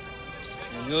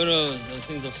 Noodles, those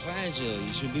things are fragile. You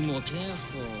should be more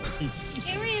careful.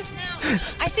 Here he is now.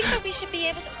 I think that we should be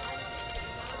able to...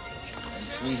 Hey,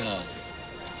 sweetheart,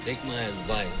 take my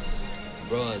advice.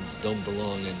 Broads don't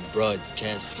belong in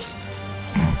broadcasting.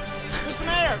 Mr.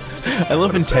 Mayor! I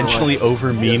love intentionally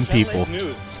over mean people.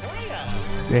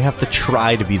 They have to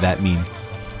try to be that mean.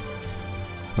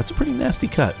 That's a pretty nasty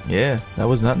cut. Yeah, that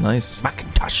was not nice.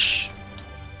 Macintosh.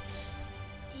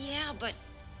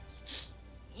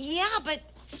 Yeah, but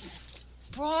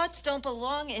broads don't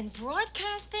belong in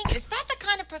broadcasting? Is that the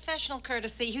kind of professional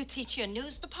courtesy you teach your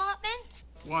news department?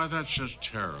 Why, that's just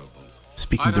terrible.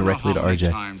 Speaking I don't directly know to how RJ.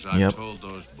 many times I've Yep. told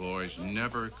those boys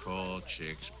never call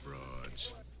chicks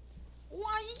broads.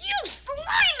 Why, you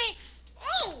slimy...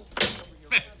 Oh!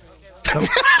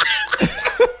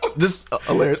 Just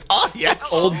hilarious. Oh, yes.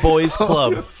 Old Boys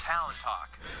Club. Talent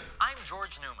Talk. I'm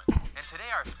George Newman, and today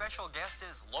our special guest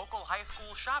is local high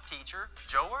school shop teacher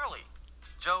Joe Early.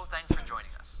 Joe, thanks for joining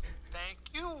us. Thank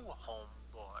you,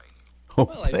 homeboy. Oh,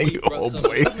 Well, I thank see you, brought old some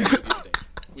boy. equipment with you today.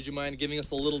 Would you mind giving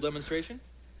us a little demonstration?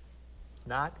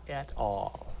 Not at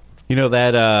all. You know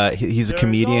that he's a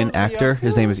comedian actor.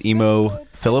 His name is Emo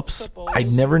Phillips. I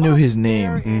never knew his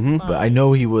name, but I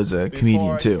know he was a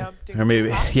comedian too. Or maybe,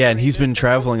 yeah, and he's been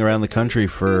traveling around the country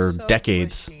for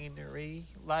decades.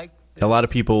 A lot of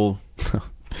people.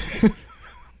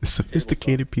 A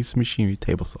sophisticated piece of machinery,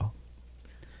 table saw.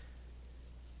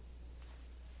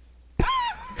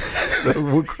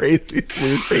 That crazy,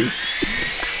 weird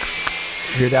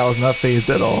face. Weird Al was not phased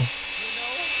at all. Lots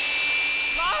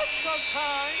of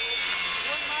times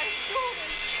when my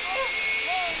students...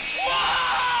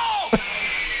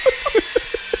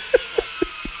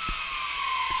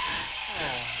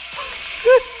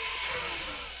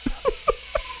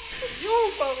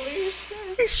 You believe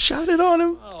this? He shot it on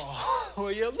him. Oh,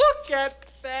 will you look at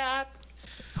that?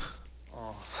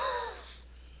 Oh.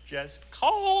 Just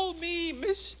call me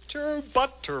Mr.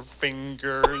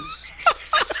 Butterfingers.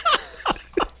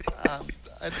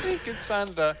 I think it's on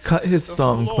the Cut his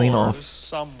thumb clean floor off.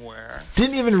 somewhere.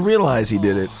 Didn't even realize he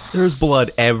did it. There's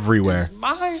blood everywhere. Is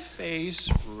my face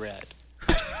red?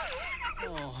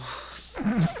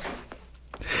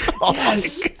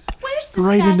 Yes. Where's the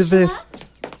Right into this.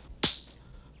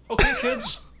 Okay,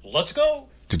 kids, let's go.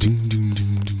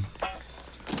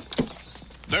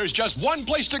 There's There's just one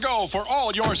place to go for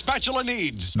all your spatula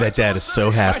needs. That dad is so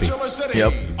happy. Spatula City.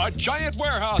 Yep. A giant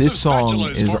warehouse This of song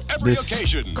spatulas is for every this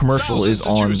occasion. commercial is Thousands to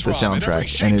on choose the from in every soundtrack,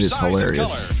 shape, and it is size, and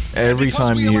hilarious. color. Every Because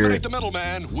time we you hear eliminate it, the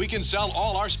middleman, we can sell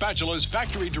all our spatulas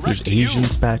factory direct There's to you. Asian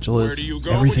spatulas. Where do you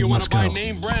go Everything when you must want to go. buy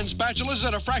name brand spatulas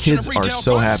at a fraction kids of are retail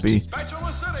so cost? happy.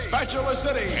 Spatula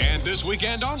City. And this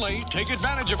weekend only, take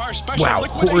advantage of our special Wow,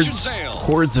 liquidation sale.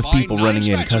 hordes of Buy people 9 running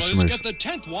in, spatulas, customers. Get the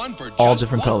 10th one for All just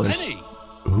different 1 colors. penny.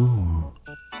 Ooh.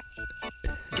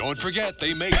 Don't forget,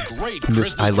 they make great And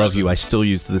this Christmas I love you. I presents. still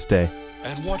use to this day.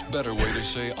 And what better way to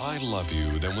say I love you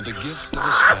than with a gift of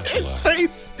a spatula?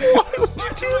 Face. Why would you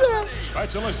do that?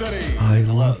 Spatula City. I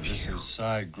love This is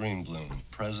Cy Greenbloom,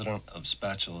 president of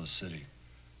Spatula City.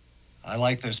 I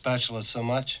like their spatulas so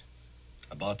much,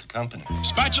 I bought the company.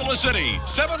 Spatula City,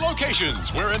 7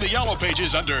 locations. We're in the yellow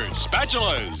pages under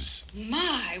spatulas.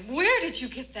 My, where did you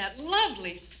get that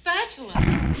lovely spatula?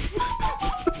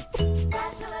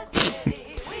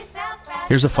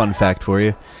 Here's a fun fact for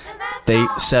you. They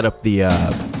set up the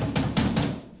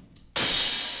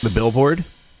billboard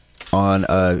on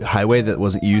a highway that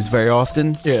wasn't used very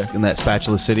often. Yeah. In that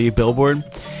Spatula City billboard.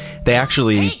 They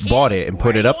actually bought it and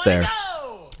put it up there.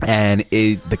 And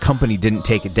the company didn't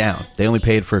take it down. They only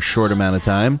paid for a short amount of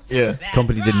time. Yeah.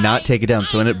 Company did not take it down,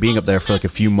 so it ended up being up there for like a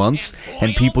few months.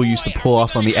 And people used to pull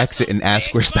off on the exit and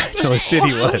ask where Spatula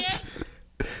City was.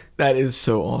 That is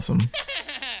so awesome.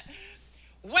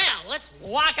 Well, let's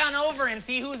walk on over and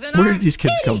see who's in Where our did these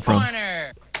kids come from?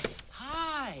 corner.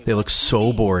 Hi. They look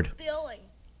so bored.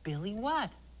 Billy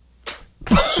what?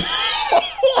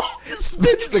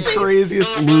 Spits the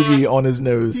craziest loogie on his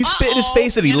nose. He spit in his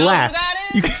face and he laughed.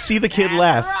 You could see the kid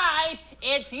laugh. Right,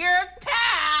 it's your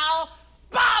pal,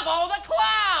 Bobo the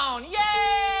Clown.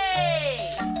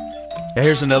 Yay!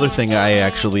 Here's another thing I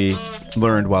actually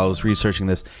learned while I was researching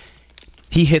this.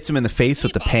 He hits him in the face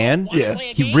with the pan. Yeah.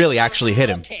 He really actually hit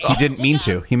him. He didn't mean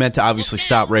to. He meant to obviously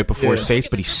stop right before his face,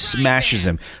 but he smashes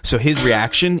him. So his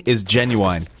reaction is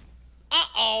genuine.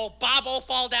 Uh-oh, Bobo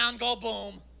fall down, go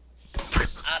boom.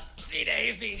 Upsy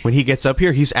daisy. When he gets up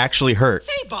here, he's actually hurt.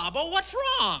 Say, Bobo, what's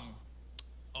wrong?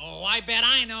 Oh, I bet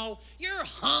I know. You're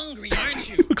hungry, aren't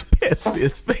you? Looks pissed in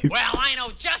his face. Well, I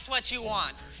know just what you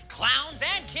want. Clowns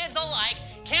and kids alike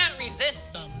can't resist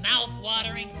the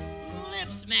mouth-watering,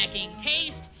 lip-smacking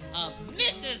taste of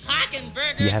Mrs.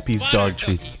 Hockenberger's Yappy's butter dog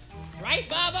cookies. treats. Right,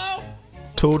 Bobo?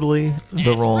 Totally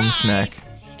the wrong snack.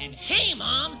 And hey,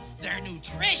 Mom, they're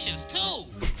nutritious, too.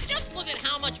 Just look at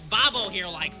how much Bobo here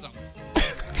likes them.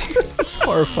 That's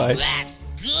horrified. That's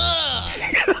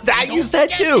good. I use that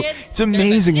too. It's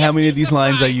amazing how many of these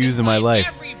lines I use in my life.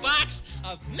 Every box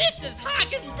of Mrs.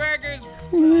 Hockenberger's.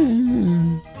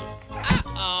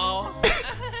 Uh-oh.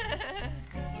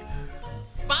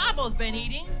 Bobo's been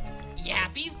eating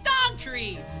Yappy's dog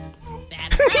treats.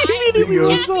 That's right. He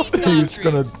goes Yappy's off and dog he's treats.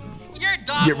 gonna Your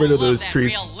dog get rid will of those love that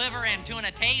treats. real liver and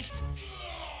tuna taste.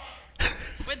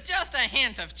 With just a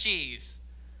hint of cheese.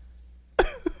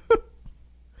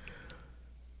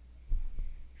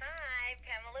 Hi,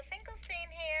 Pamela Finkelstein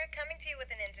here, coming to you with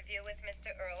an interview with Mr.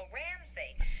 Earl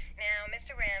Ramsey. Now,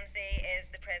 Mr. Ramsey is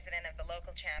the president of the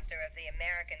local chapter of the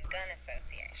American Gun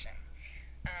Association.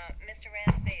 Mr.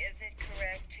 Ramsey, is it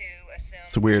correct to assume...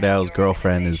 It's Weird Al's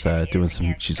girlfriend is doing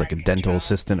some. She's like a dental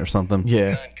assistant or something.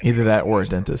 Yeah, either that or a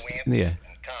dentist. Yeah.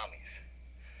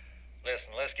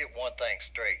 Listen, let's get one thing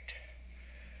straight.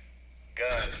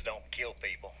 Guns don't kill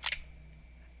people.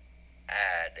 I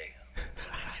do.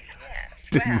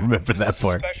 Didn't remember that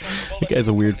part. That guy's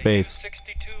a weird face.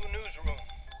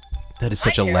 That is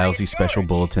such a lousy special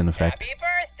bulletin effect. Happy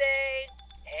birthday!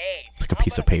 Hey, It's like a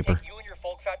piece of paper. you and your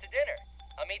folks out to dinner.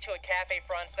 I'll meet you at Cafe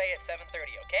Francais at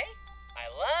 7:30, okay? I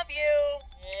love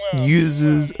you.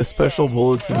 Uses a special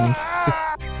bulletin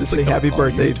to say happy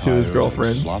birthday to his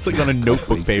girlfriend. It's like on a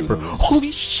notebook paper.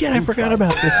 Holy shit, I forgot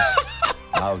about this.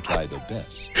 I'll try the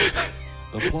best.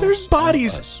 There's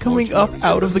bodies coming up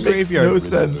out of the graveyard. No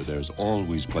sense. There's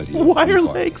always plenty of Why are free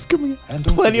parking. legs coming And up?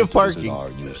 don't Plenty of forget to visit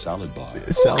parking. Our new salad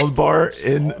bar. Salad bar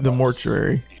in the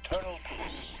mortuary.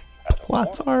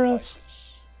 Plots are us.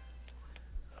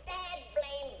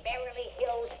 Beverly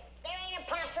Hills. There ain't a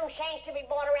possum shank to be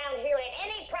bought around here at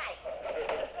any price.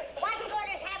 What good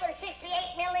is having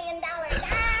 $68 million?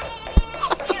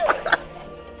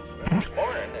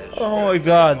 Oh my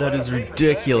god, that is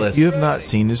ridiculous. If you have not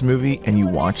seen this movie and you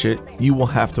watch it, you will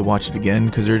have to watch it again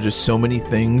because there are just so many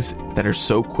things that are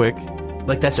so quick.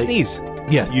 Like that sneeze.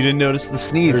 Yes. You didn't notice the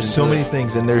sneeze. There's so many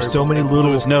things, and there's so many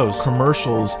little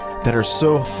commercials that are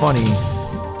so funny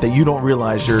that you don't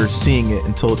realize you're seeing it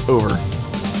until it's over.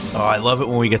 Oh, I love it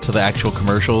when we get to the actual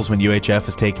commercials when UHF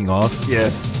is taking off. Yeah.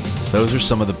 Those are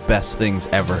some of the best things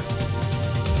ever.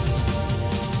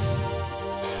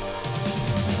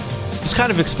 It's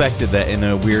kind of expected that in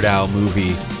a Weird Al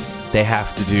movie, they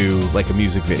have to do like a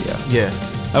music video. Yeah.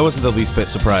 I wasn't the least bit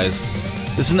surprised.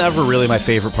 This is never really my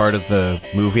favorite part of the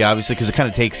movie, obviously, because it kind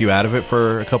of takes you out of it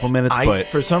for a couple minutes. But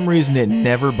for some reason, it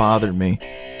never bothered me.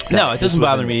 No, it doesn't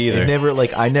bother me either. It never,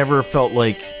 like, I never felt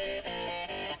like.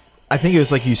 I think it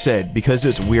was like you said, because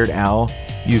it's Weird Al,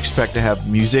 you expect to have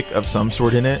music of some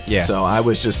sort in it. Yeah. So I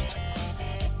was just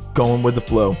going with the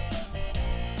flow.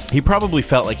 He probably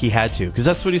felt like he had to, because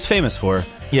that's what he's famous for.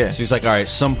 Yeah. So he's like, all right, at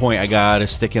some point I gotta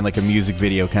stick in like a music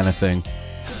video kind of thing.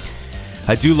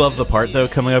 I do love the part, though,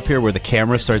 coming up here where the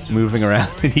camera starts moving around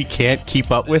and he can't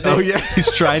keep up with it. Oh, yeah.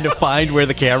 He's trying to find where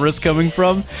the camera's coming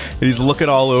from, and he's looking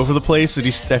all over the place, and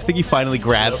I think he finally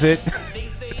grabs it.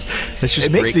 That's just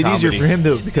it makes great it easier comedy. for him,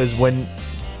 though, because when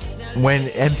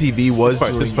MTV was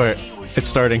doing... This part, it's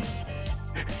starting.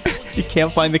 He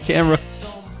can't find the camera.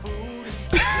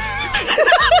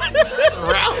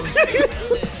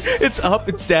 It's up,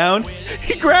 it's down.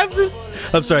 He grabs it.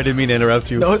 I'm sorry, I didn't mean to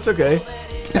interrupt you. No, it's okay.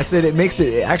 I said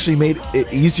it actually made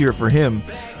it easier for him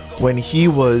when he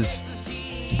was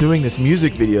doing this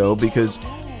music video, because,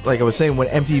 like I was saying, when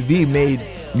MTV made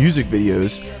music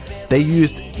videos, they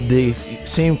used the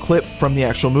same clip from the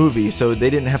actual movie, so they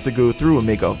didn't have to go through and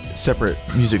make a separate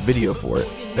music video for it.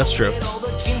 That's true.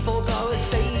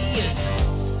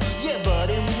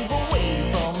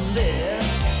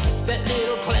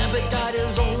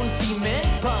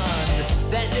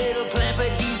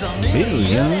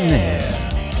 Millionaire.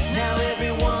 Now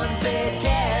everyone said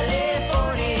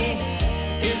California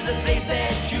is the place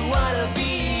that you wanna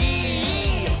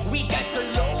be. We got the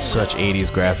Such 80s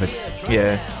graphics.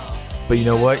 Yeah. But you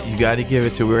know what? You got to give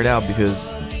it to Weird Al,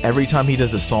 because every time he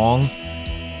does a song,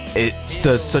 it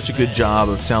does such a good job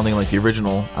of sounding like the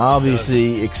original.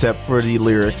 Obviously, except for the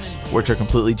lyrics, which are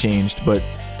completely changed. But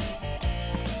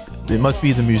it must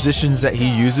be the musicians that he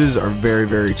uses are very,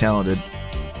 very talented.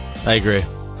 I agree.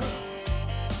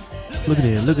 Look at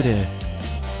it, look at it.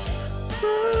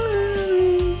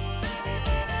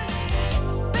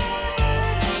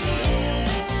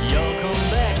 Y'all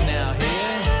come back now here.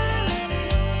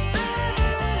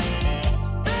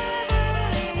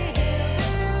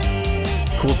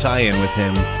 Cool tie-in with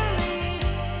him.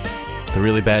 The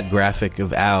really bad graphic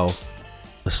of Al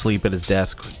asleep at his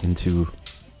desk into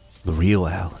the real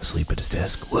Al asleep at his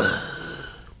desk. Whoa.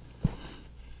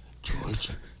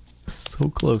 George. So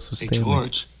close with Hey, Stanley.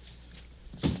 George.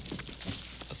 I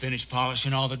finished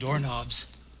polishing all the doorknobs.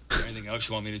 Is there anything else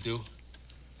you want me to do?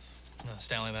 No,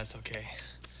 Stanley, that's okay.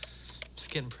 It's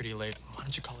getting pretty late. Why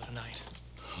don't you call it a night?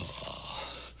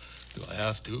 Do I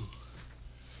have to?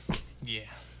 Yeah.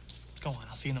 Go on.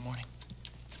 I'll see you in the morning.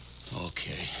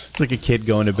 Okay. It's like a kid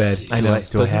going to bed. I know.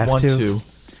 Do I Doesn't have want to? to.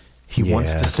 He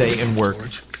wants to stay and work.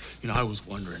 George, you know, I was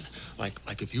wondering,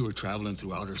 like if you were traveling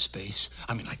through outer space,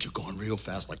 I mean, like you're going real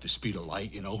fast, like the speed of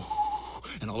light, you know,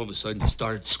 and all of a sudden you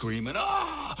started screaming,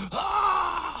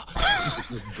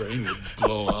 your brain would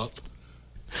blow up.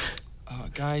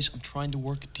 Guys, I'm trying to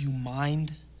work. Do you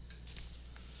mind?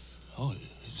 Oh,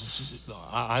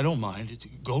 I don't mind.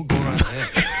 Go right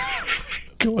ahead.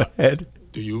 Go ahead.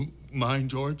 Do you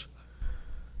mind, George?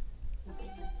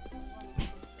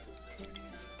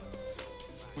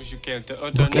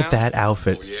 Look at that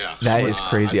outfit. That is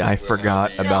crazy. I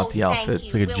forgot about the outfit.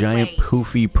 It's like a giant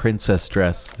poofy princess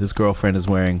dress his girlfriend is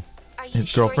wearing.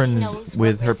 His girlfriend is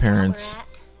with her parents,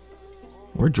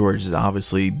 where George is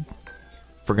obviously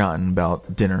forgotten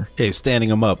about dinner. Yeah, he's standing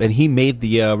him up, and he made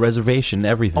the reservation and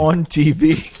everything. On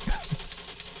TV.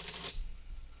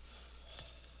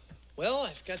 Well,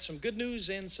 I've got some good news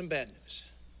and some bad news.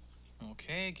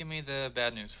 Okay, give me the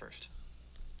bad news first.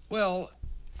 Well,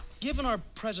 given our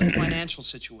present financial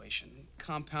situation,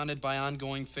 compounded by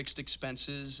ongoing fixed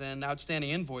expenses and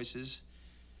outstanding invoices,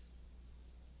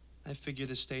 I figure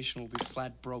the station will be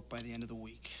flat broke by the end of the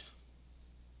week.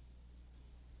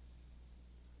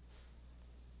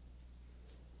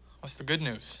 What's the good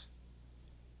news?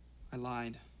 I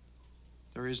lied.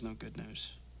 There is no good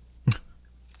news.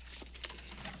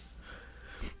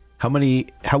 How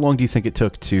long do you think it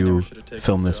took to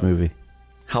film this movie?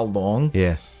 How long?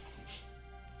 Yeah.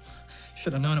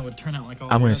 Should have known it would turn out like all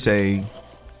I'm the going to others. say,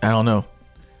 I don't know.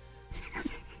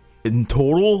 In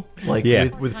total, like Yeah.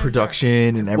 with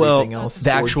production and everything else, the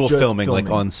or actual just filming,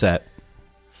 like on set.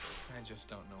 I just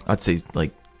don't know. I'd say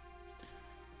like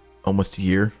almost a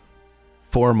year.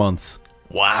 4 months.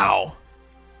 Wow.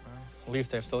 At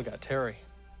least I've still got Terry.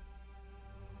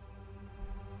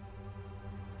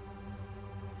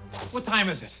 What time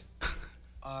is it?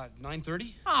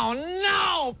 9:30? Oh,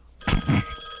 no!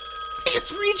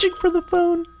 He's reaching for the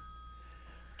phone.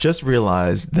 Just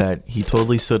realized that he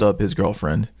totally stood up his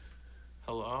girlfriend.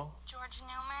 Hello? George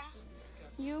Newman,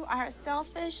 you are a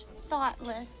selfish,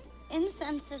 thoughtless,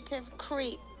 insensitive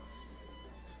creep.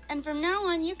 And from now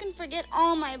on, you can forget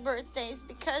all my birthdays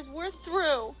because we're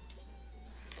through.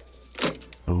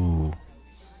 Ooh.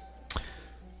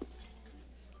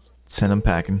 Send him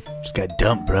packing. Just got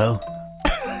dumped, bro.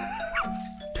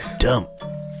 Dump.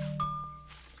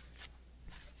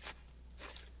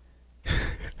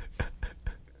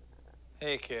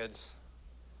 Hey, kids.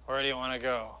 Where do you want to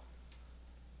go?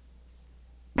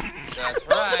 That's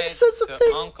right.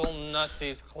 To Uncle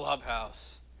Nutsy's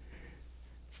clubhouse.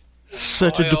 And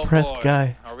Such a boy, oh depressed boy,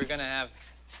 guy. Are we going to have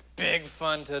big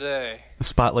fun today? The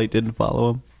spotlight didn't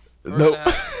follow him. We're Nope. gonna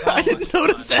have so I didn't much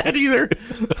notice fun. that either.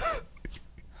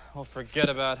 We'll forget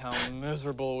about how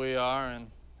miserable we are and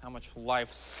how much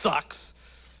life sucks.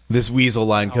 This weasel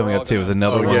line We're coming all up too is gonna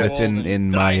another roll one that's in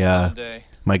and my die someday.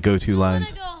 my go-to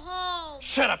lines.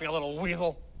 Shut up, you little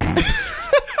weasel.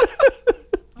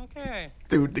 Okay.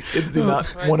 Dude, the kids do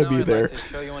not Right want to now, be I'd there. like to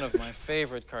show you one of my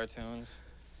favorite cartoons.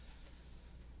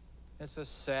 It's a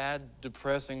sad,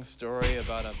 depressing story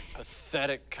about a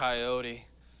pathetic coyote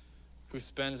who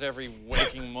spends every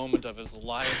waking moment of his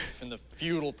life in the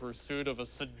futile pursuit of a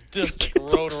sadistic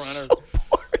roadrunner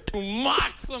who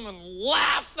mocks him and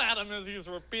laughs at him as he's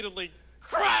repeatedly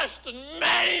crushed and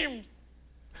maimed.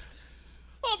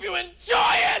 Hope you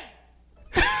enjoy it!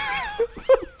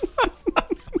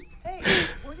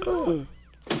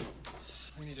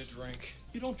 We need a drink.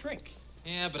 You don't drink.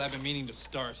 Yeah, but I've been meaning to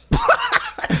start.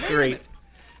 That's great.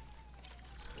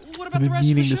 What I've been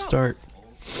meaning to start.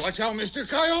 Watch out, Mr.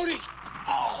 Coyote.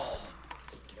 Oh,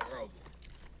 terrible.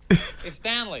 Hey,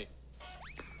 Stanley.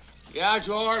 Yeah,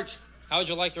 George. How'd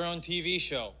you like your own TV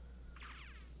show?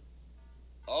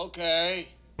 Okay.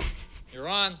 You're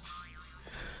on.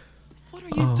 What are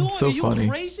you doing? so are you funny.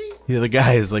 crazy? The other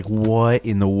guy is like, what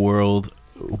in the world?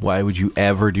 Why would you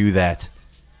ever do that?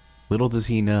 Little does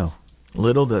he know.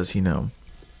 Little does he know.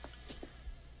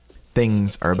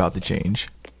 Things are about to change.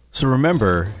 So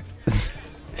remember,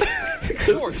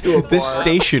 this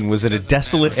station was in a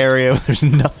desolate area. There's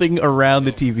nothing around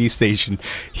the TV station.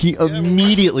 He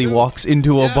immediately walks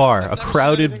into a bar, a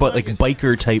crowded but like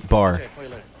biker type bar.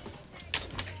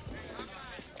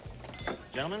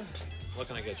 Gentlemen, what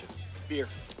can I get you? Beer.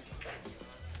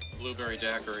 Blueberry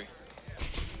daiquiri.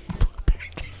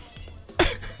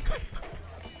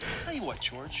 Tell you what,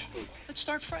 George. Let's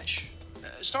start fresh.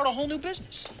 Start a whole new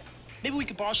business. Maybe we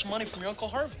could borrow some money from your Uncle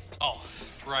Harvey. Oh,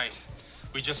 right.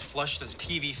 We just flushed this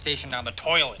TV station down the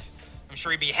toilet. I'm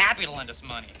sure he'd be happy to lend us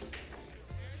money.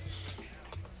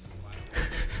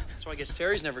 So I guess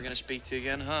Terry's never gonna speak to you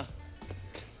again, huh?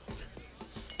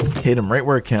 Hit him right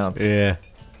where it counts. Yeah.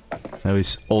 Now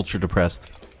he's ultra depressed.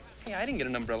 Hey, I didn't get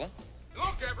an umbrella.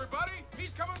 Look, everybody,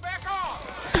 he's coming back on.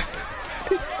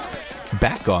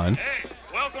 Back on. Hey,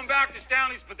 welcome back to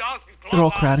Stanley's Podolsky's Club. They're all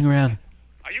crowding around.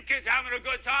 Are you kids having a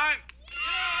good time?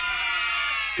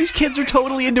 These kids are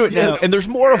totally into it now, and there's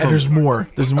more of them. And there's more.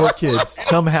 There's more kids.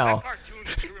 Somehow.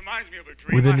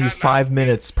 Within these 5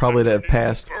 minutes, probably that have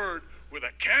passed. Bird with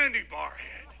a candy bar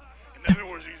head. And then there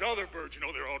was these other birds, you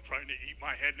know, they're all trying to eat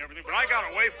my head and everything, but I got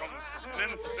away from them.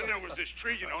 And then there was this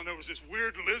tree, you know, and there was this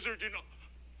weird lizard, you know.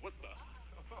 What the?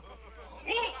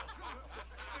 Whoa!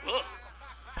 Look.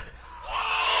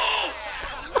 Whoa!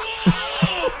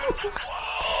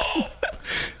 Whoa!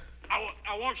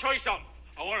 I want to show you something.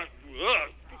 I want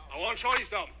to show you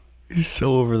something. He's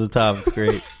so over the top. It's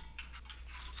great.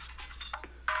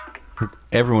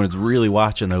 Everyone is really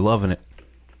watching. They're loving it.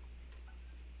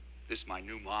 This is my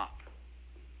new mop.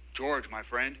 George, my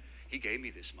friend, he gave me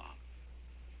this mop.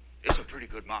 It's a pretty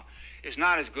good mop. It's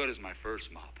not as good as my first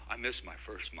mop. I miss my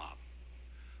first mop.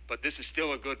 But this is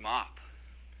still a good mop.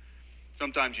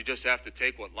 Sometimes you just have to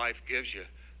take what life gives you.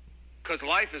 Because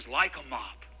life is like a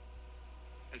mop.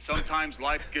 And sometimes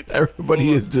life gets...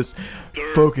 Everybody is just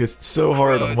focused so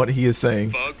hard on what he is saying.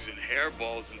 Bugs and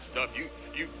hairballs and stuff. You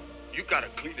got to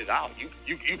clean it out. You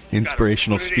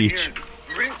Inspirational gotta put it in speech. here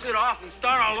and rinse it off and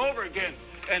start all over again.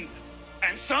 And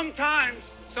sometimes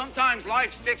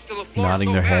life sticks to the floor. Nodding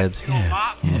so their bad. heads. You know,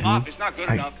 mop is not good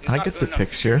enough. It's I not get good the enough.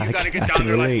 picture. You gotta get I down can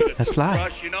there like relate. with a That's live.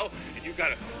 toothbrush, you know, and you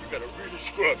gotta really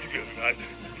scrub. You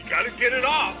gotta get it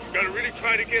off. You gotta really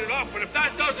try to get it off. But if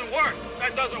that doesn't work,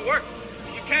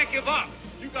 you can't give up.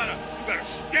 You gotta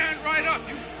stand right up.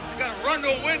 You gotta run to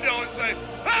a window and say,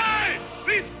 "Hey,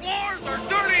 these floors are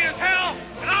dirty as hell,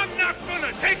 and I'm not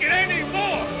gonna take it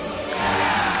anymore."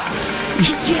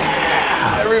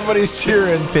 Yeah! Everybody's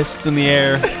cheering. Fists in the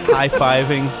air,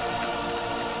 high-fiving,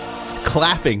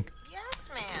 clapping. Yes,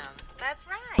 ma'am.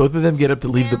 Both of them get up to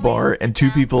leave the bar, and two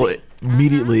people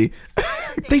immediately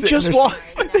they just walk.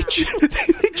 They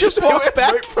just walk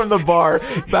back right from the bar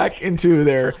back into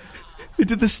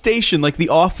the station, like the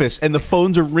office, and the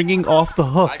phones are ringing off the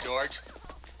hook. Hi, George.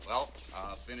 Well,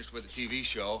 finished with the TV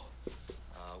show.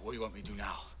 What do you want me to do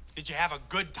now? Did you have a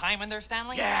good time in there,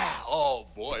 Stanley? Yeah. Oh,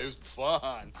 boy, it was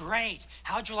fun. Great.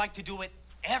 How'd you like to do it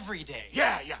every day?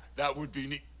 Yeah, that would be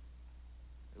neat.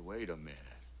 Hey, wait a minute.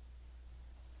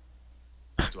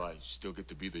 Do I still get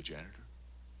to be the janitor?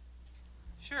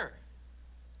 Sure.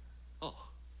 Oh,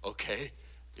 okay.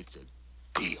 It's a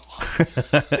deal.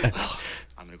 Well,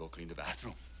 I'm gonna go clean the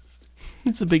bathroom.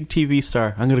 He's a big TV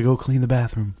star. I'm gonna go clean the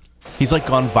bathroom. He's like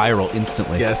gone viral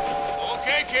instantly. Yes.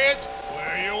 Okay, kids,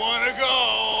 where you want to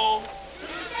go?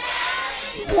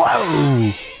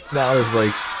 Whoa! Now there's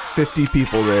like 50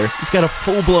 people there. He's got a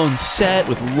full-blown set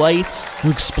with lights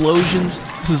and explosions.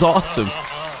 This is awesome.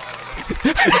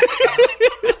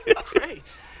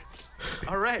 Great.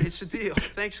 All right, it's a deal.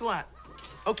 Thanks a lot.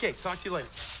 Okay, talk to you later.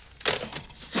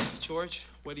 George,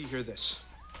 wait till you hear this.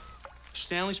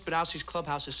 Stanley Spadowski's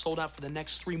Clubhouse is sold out for the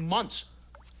next 3 months.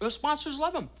 The sponsors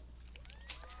love him.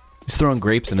 He's throwing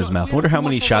grapes in his mouth. I wonder how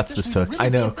many shots this took. I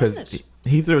know, because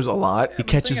he throws a lot. He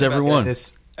catches everyone.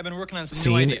 This I've been working on some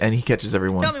new scene, ideas. and he catches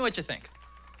everyone. Tell me what you think.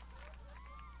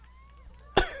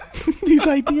 These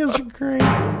ideas are great.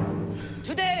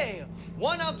 Today,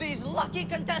 one of these lucky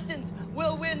contestants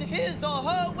will win his or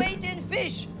her weight in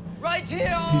fish right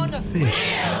here on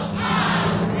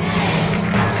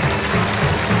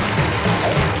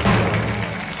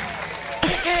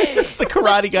Okay, It's the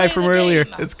karate guy from earlier.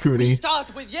 It's Cooney.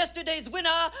 start with yesterday's winner,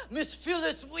 Miss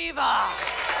Phyllis Weaver.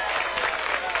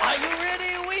 Are you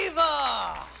ready, Weaver?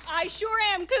 I sure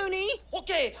am, Cooney.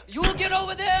 Okay, you get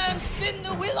over there and spin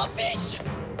the wheel of fish.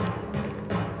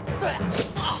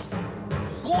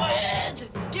 Go ahead,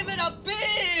 give it a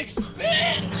big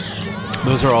spin.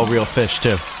 Those are all real fish,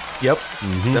 too. Yep,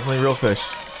 definitely real fish.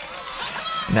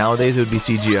 Nowadays it would be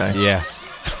CGI. Yeah.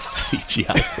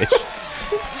 CGI fish.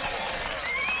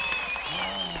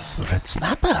 It's the red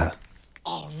snapper.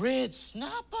 A red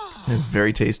snapper. It's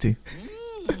very tasty.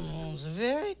 It's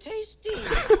very tasty.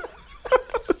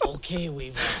 Okay,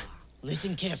 Weaver,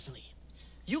 listen carefully.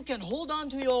 You can hold on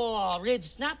to your red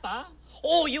snapper,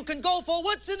 or you can go for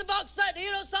what's in the box that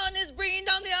Hiro-san is bringing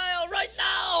down the aisle right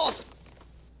now.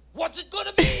 What's it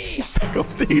gonna be? He's back on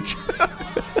stage.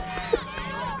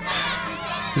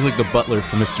 He's like the butler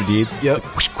for Mr. Deeds. Yep.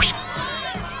 Whoosh, whoosh.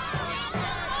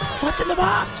 What's in the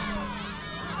box?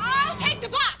 I'll take the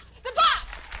box. The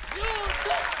box. You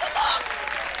took the box.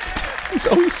 He's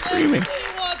always screaming. Let's see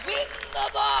what's in the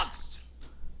box.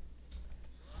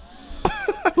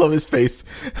 I love his face.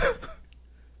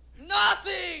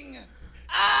 Nothing.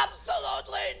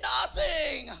 Absolutely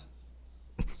nothing.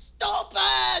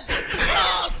 Stupid.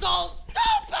 You're so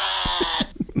stupid.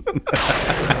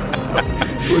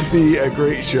 Would be a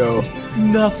great show.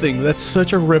 Nothing. That's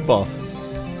such a ripoff.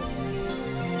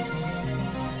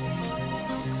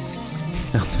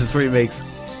 Now, this is where he makes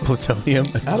plutonium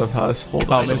out of household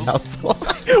common items. household.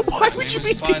 Why would you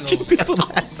be teaching people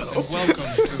that? Though? Welcome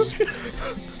to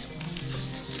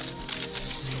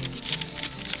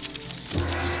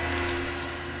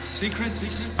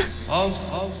Secrets of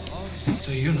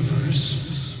the Universe.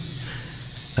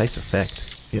 Nice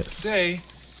effect. Yes. Today,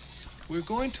 we're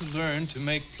going to learn to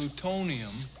make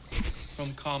plutonium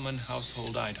from common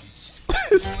household items.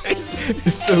 His face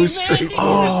is so straight.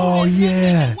 Oh,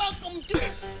 yeah. Welcome to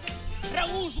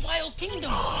Raul's Wild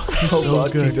Kingdom. So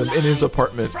good. In his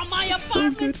apartment. From my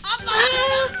apartment.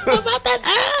 About that.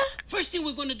 First thing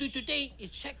we're going to do today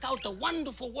is check out the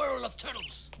wonderful world of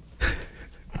turtles.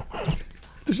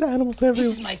 There's animals This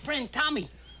everywhere. is my friend Tommy.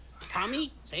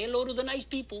 Tommy, say hello to the nice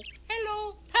people.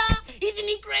 Hello. Ha, isn't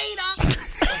he great, huh?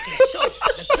 Okay, so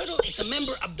the turtle is a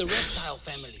member of the reptile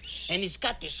family, and he's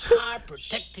got this hard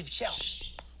protective shell,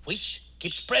 which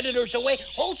keeps predators away,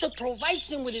 also provides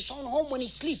him with his own home when he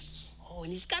sleeps. Oh,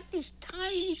 and he's got these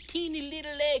tiny, teeny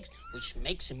little legs, which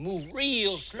makes him move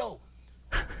real slow.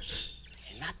 And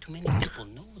not too many people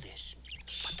know this,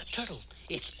 but the turtle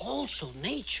is also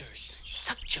nature's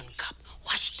suction cup.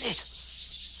 Watch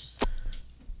this.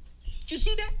 Did you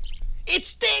see that? It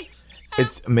sticks.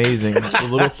 It's amazing. The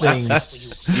little things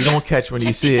you don't catch when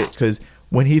you see it, because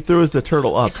when he throws the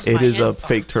turtle up, it is a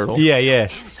fake turtle. Yeah, yeah.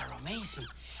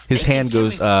 His hand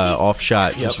goes off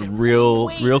shot, just real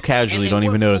casually. Don't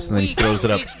even notice, and then he throws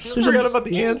it up. I forgot about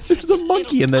the ants. There's a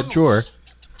monkey in that drawer.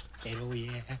 Oh,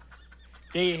 yeah.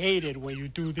 They hate it when you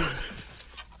do this.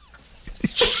 It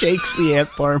shakes the ant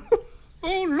farm.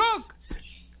 Oh, look.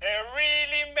 They're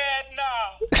really mad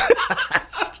now.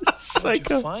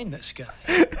 Psycho. you find this guy?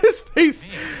 His face,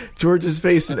 George's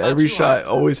face in every shot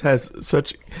always has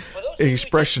such an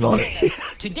expression on it.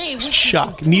 Today we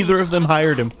Shock. Neither of them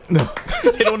hired him. No.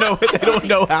 They don't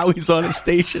know how he's on his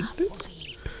station.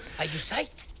 Are you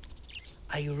psyched?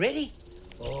 Are you ready?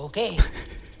 Okay.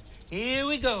 Here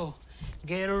we go.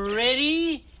 Get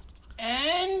ready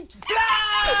and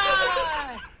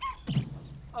fly!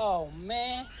 Oh,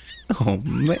 man. Oh,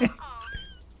 man.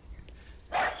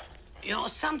 You know,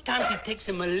 sometimes it takes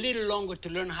him a little longer to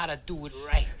learn how to do it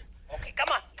right. Okay, come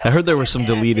on. I heard there were some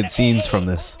deleted scenes from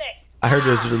this. I heard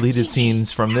there's deleted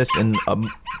scenes from this and a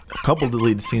couple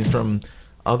deleted scenes from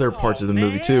other parts of the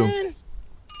movie, too.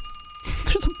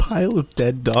 There's a pile of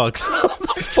dead dogs on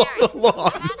the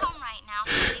lawn.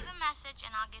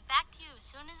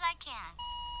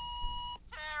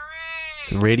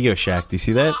 The Radio Shack. Do you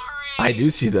see that? I do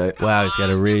see that. Wow, he's got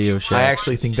a Radio Shack. I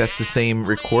actually think that's the same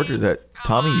recorder that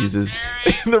Tommy uses.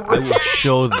 I will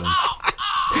show them.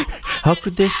 How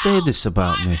could they say this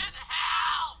about me?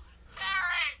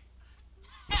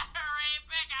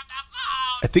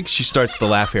 I think she starts to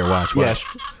laugh here. Watch.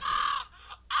 Yes.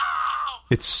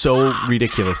 It's so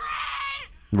ridiculous.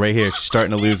 Right here, she's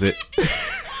starting to lose it.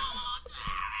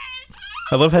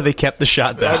 I love how they kept the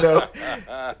shot down. I know.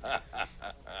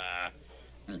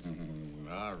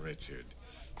 Richard,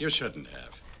 you shouldn't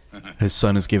have. His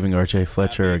son is giving R.J.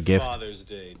 Fletcher a gift. Father's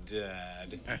Day,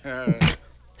 Dad.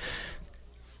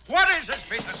 What is this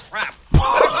piece of crap? A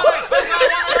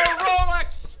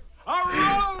Rolex! A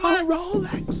Rolex! A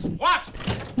Rolex! What?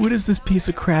 What is this piece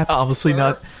of crap? Obviously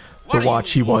not the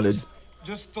watch he wanted.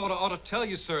 Just thought I ought to tell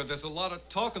you, sir, there's a lot of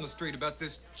talk on the street about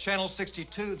this Channel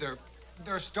 62.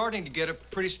 They're starting to get a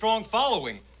pretty strong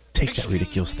following. Take that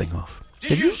ridiculous thing off.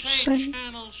 Did you say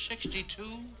Channel 62?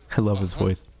 I love his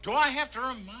voice. Do I have to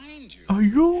remind you? Are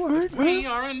you alright? We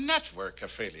are a network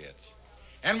affiliate.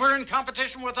 And we're in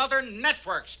competition with other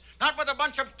networks, not with a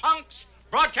bunch of punks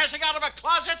broadcasting out of a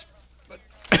closet. But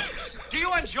do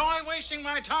you enjoy wasting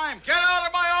my time? Get out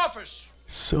of my office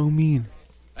So mean.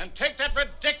 and take that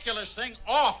ridiculous thing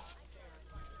off.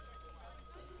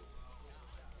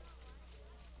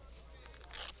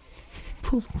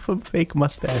 Pulls off a fake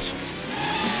mustache.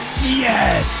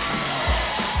 Yes!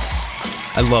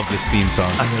 I love this theme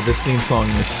song. I know, this theme song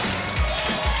is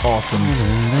awesome.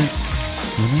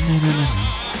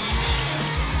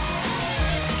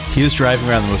 He is driving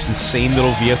around the most insane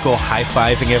little vehicle,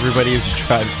 high-fiving everybody as he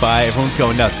drives by. Everyone's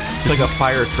going nuts. It's like a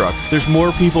fire truck. There's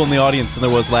more people in the audience than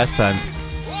there was last time.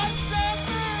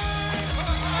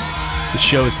 The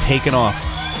show is taken off.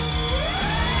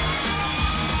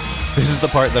 This is the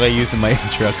part that I use in my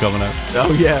intro coming up.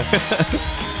 Oh, yeah.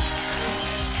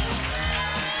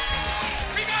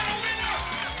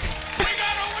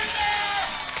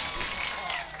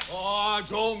 Oh,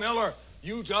 Joe Miller,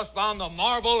 you just found the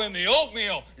marble in the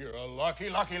oatmeal. You're a lucky,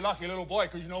 lucky, lucky little boy,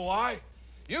 because you know why?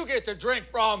 You get to drink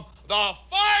from the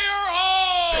fire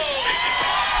hose!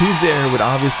 He's there with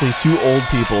obviously two old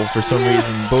people for some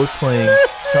reason, both playing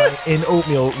in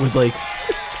oatmeal with like...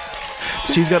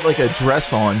 She's got like a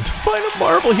dress on. To find a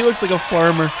marble, he looks like a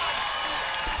farmer.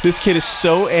 This kid is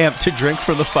so amped to drink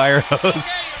from the fire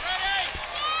hose.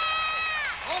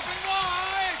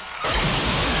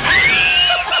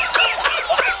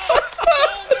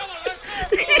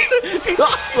 He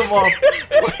knocks him off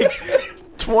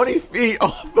like 20 feet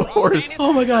off the horse.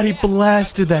 Oh my god, he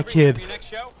blasted that kid.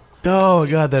 Oh my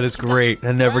god, that is great.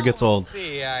 That never gets old.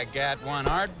 See, I got one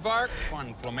aardvark,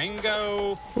 one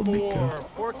flamingo, 4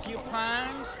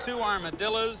 porcupines, 2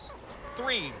 armadillos,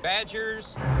 3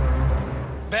 badgers.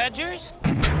 Badgers?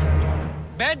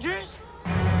 Badgers?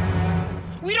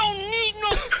 We don't need no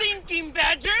stinking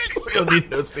badgers! We don't need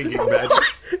no stinking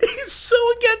badgers. He's so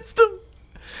against them.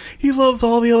 He loves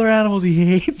all the other animals.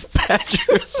 He hates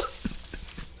badgers.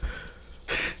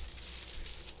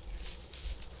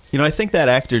 You know, I think that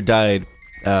actor died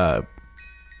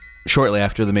shortly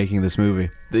after the making of this movie.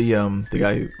 The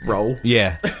guy who Raul?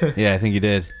 Yeah. Yeah, I think he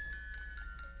did.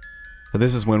 But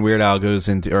this is when Weird Al goes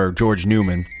into, or George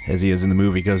Newman, as he is in the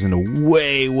movie, goes into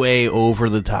way, way over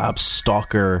the top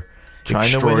stalker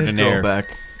Trying to win his girl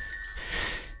back.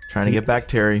 Trying to get back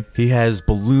Terry. He has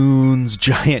balloons,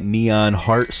 giant neon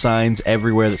heart signs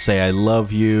everywhere that say "I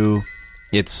love you."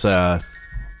 It's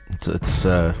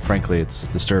frankly, it's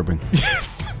disturbing.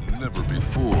 Yes. Never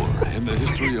before in the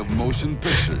history of motion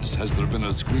pictures has there been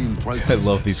a screen presence I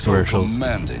love these so commercials.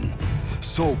 commanding,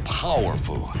 so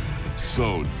powerful,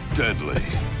 so deadly.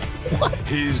 What?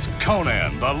 He's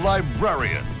Conan the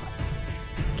Librarian.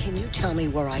 Can you tell me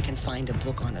where I can find a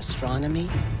book on astronomy?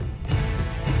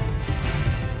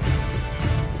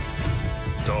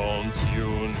 Don't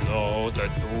you know the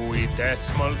Dewey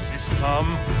Decimal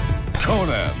System?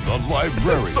 Conan the The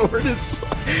Librarian. sword is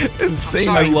insane.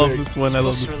 I love this one. I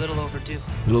love Books this. are a little overdue.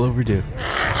 A little overdue.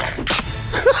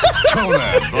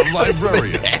 Conan the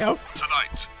Librarian. Damn.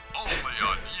 Tonight, only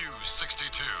on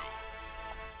U62.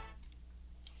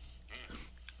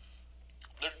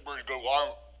 This is pretty good one.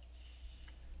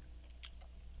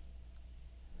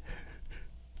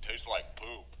 Tastes like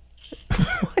poop.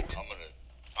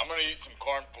 I'm gonna eat some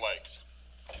cornflakes.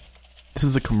 This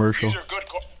is a commercial. These are good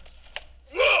corn.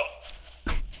 Whoa!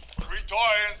 Free toy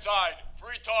inside.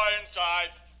 Free toy inside.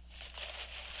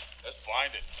 Let's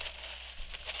find it.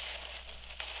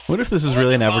 I wonder if this is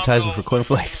really an advertisement for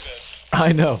cornflakes.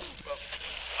 I know.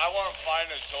 I want to find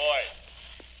a toy.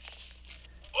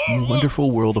 In the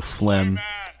wonderful world of phlegm,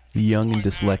 the young and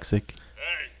dyslexic.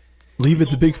 Leave it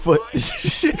to Bigfoot.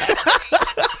 Here,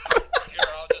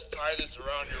 I'll just tie this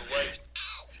around your waist.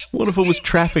 What if it was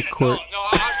traffic court?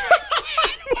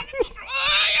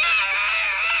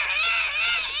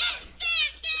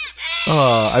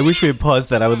 I wish we had paused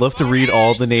that. I would love to read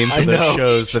all the names of those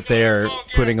shows that they are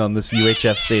putting on this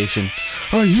UHF station.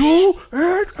 Are you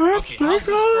at Okay, how's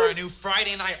this for our new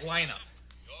Friday night lineup?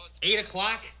 8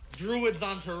 o'clock, Druids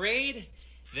on Parade,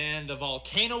 then the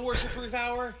Volcano Worshippers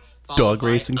Hour, followed Dog by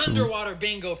racing from Underwater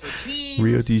Bingo for teens,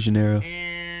 Rio de Janeiro.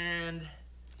 and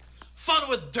Fun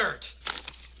with Dirt.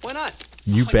 Why not?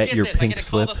 You bet Get your this, pink I get a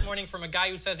slip. call this morning from a guy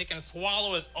who says he can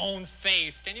swallow his own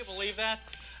face. Can you believe that?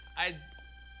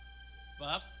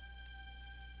 Bob?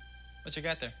 What you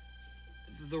got there?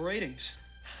 The ratings.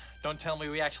 Don't tell me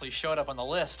we actually showed up on the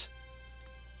list.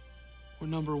 We're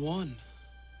number 1.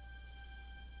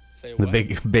 Say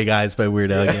The big eyes by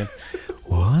Weird Al again.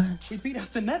 What? We beat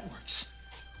out the networks.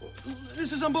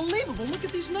 This is unbelievable. Look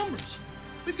at these numbers.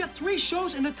 We've got 3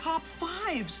 shows in the top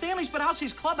 5. Stanley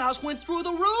Spadowski's Clubhouse went through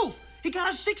the roof. He got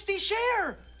a 60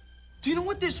 share. Do you know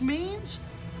what this means?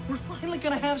 We're finally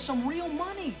gonna have some real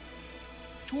money.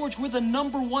 George, we're the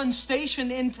number 1 station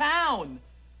in town.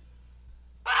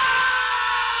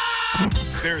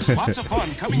 There's lots of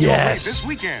fun coming your way this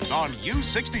weekend on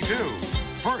U62.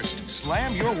 First,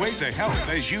 slam your way to health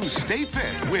as you stay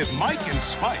fit with Mike and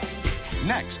Spike.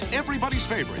 Next, everybody's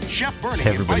favorite, Chef Bernie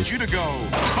invites you to go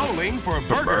bowling for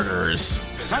burgers.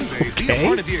 Sunday, be a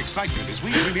part of the excitement as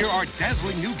we premiere our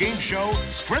dazzling new game show,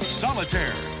 Strip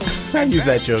Solitaire. I use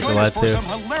that joke a Join lot us for too. some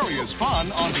hilarious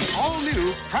fun on the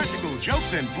all-new Practical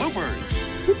Jokes and Bloopers.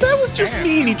 That was just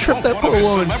mean. He tripped that poor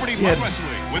woman. Celebrity She had- mud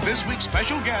wrestling with this week's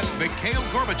special guest, Mikhail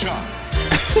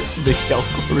Gorbachev. Mikhail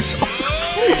Gorbachev.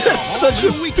 That's such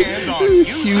a weekend on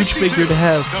huge figure to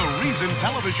have. The reason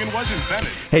television was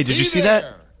invented. Hey, did you see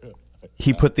that?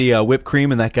 He put the whipped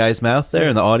cream in that guy's mouth there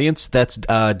in the audience. That's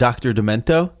Dr.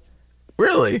 Demento.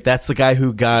 Really? That's the guy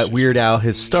who got Weird Al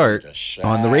his start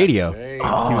on the radio. He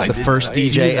was the first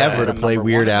DJ ever to play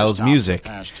Weird Al's music,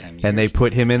 and they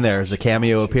put him in there as a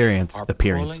cameo appearance. A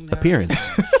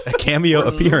cameo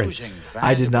appearance.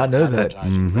 I did not know that.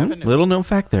 Mm-hmm. Little known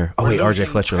fact there. Oh wait, RJ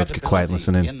Fletcher. Let's get quiet and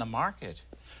listen in. the market.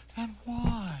 And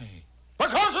why?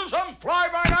 Because of some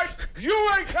fly-by-night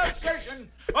UHF station,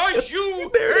 a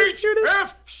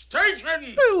UHF station.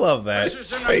 I love that. This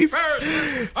is an Face.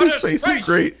 embarrassment. His face is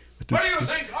great. What do you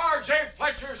think, RJ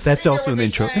Fletcher? That's also in the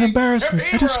intro. An embarrassment.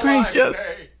 A disgrace. Yes.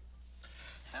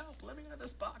 Help, let me out of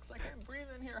this box. I can't breathe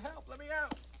in here. Help, let me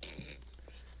out.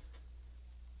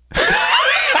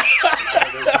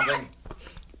 Do something.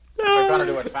 I gotta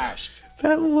do it fast.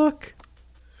 That look.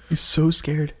 He's so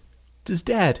scared. It's his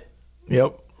dad.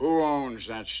 Yep. Who owns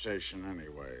that station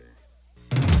anyway?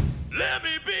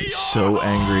 He's so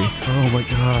angry. Oh my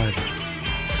god.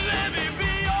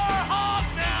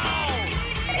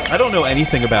 I don't know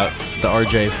anything about the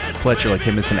RJ Fletcher, like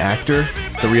him as an actor,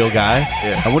 the real guy.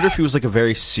 Yeah. I wonder if he was like a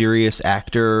very serious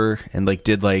actor and like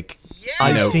did like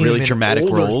seen really him in dramatic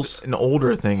older roles. in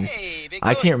older things.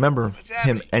 I can't remember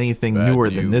him anything newer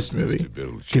than this movie.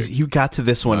 Because you got to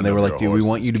this one and they were like, dude, we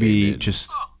want you to be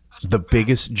just the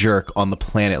biggest jerk on the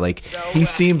planet. Like He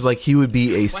seems like he would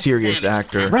be a serious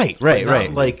actor. Right.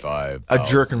 Not like a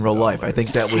jerk in real life. I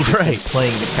think that was just him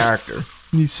playing the character.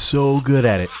 He's so good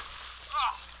at it.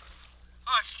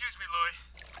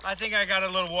 I think I got a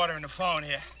little water in the phone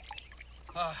here.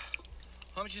 How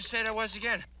much you say that was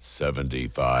again?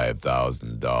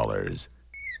 $75,000.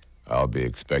 I'll be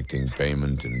expecting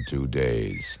payment in 2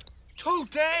 days. 2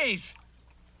 days?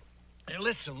 Hey,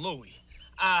 listen, Louie.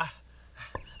 I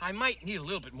might need a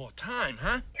little bit more time,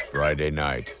 huh? Friday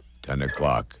night, 10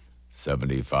 o'clock,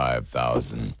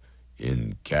 75,000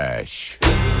 in cash.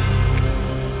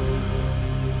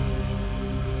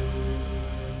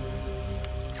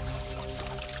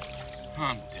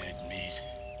 I'm dead meat.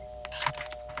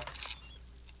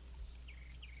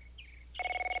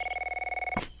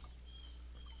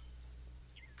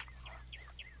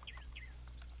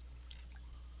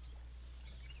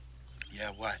 Yeah,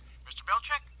 what? Mr.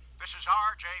 Belchick, this is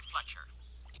R.J. Fletcher.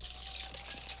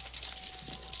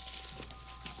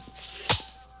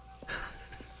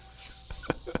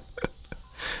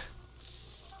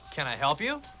 Can I help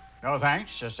you? No,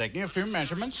 thanks. Just taking a few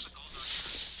measurements.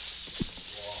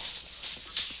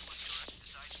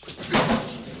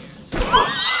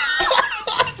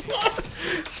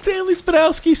 Stanley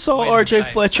Spadowski saw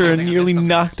R.J. Fletcher and nearly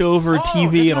knocked over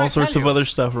TV and all sorts of other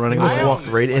stuff running He just around. walked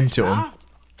right into him.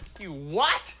 You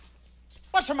what?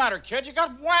 What's the matter, kid? You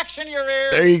got wax in your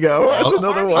ears. There you go. That's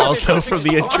another one. Also from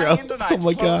the intro. Oh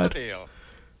my God. I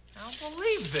don't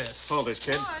believe this. Hold this,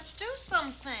 kid. George, do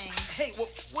something. Hey,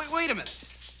 wait a minute.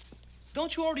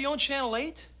 Don't you already own Channel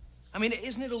 8? I mean,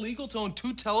 isn't it illegal to own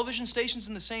 2 television stations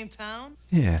in the same town?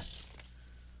 Yeah.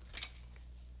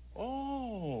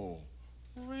 Oh,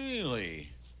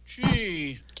 really?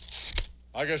 Gee.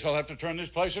 I guess I'll have to turn this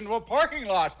place into a parking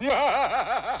lot.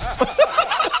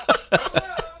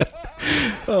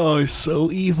 Oh, he's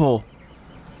so evil.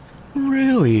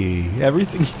 Really?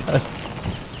 Everything he does.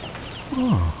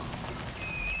 Oh.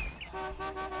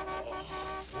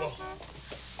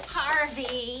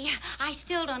 Harvey, I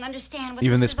still don't understand what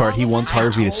Even this part, he wants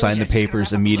Harvey to sign the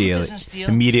papers immediately.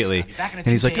 And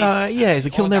he's like, yeah. He's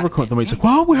like, he'll never quit them. He's like,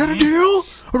 well, we had a deal?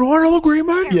 A royal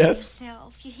agreement? Yes.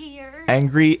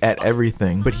 Angry at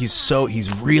everything. But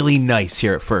he's really nice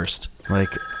here at first. Like,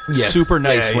 Yes. super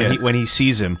nice Yeah, yeah. when he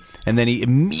sees him. And then he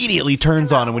immediately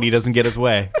turns on him when he doesn't get his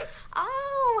way.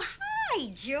 Oh,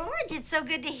 hi, George. It's so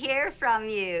good to hear from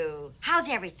you. How's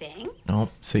everything? Oh,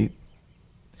 see.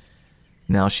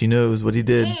 Now she knows what he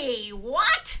did. Hey,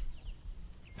 what?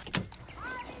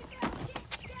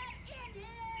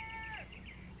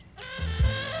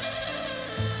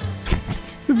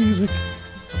 The music.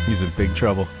 He's in big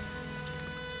trouble.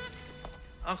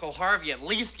 Uncle Harvey at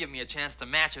least give me a chance to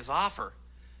match his offer.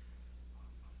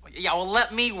 Yeah, well,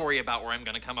 let me worry about where I'm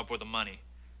going to come up with the money.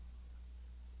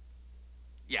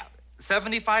 Yeah,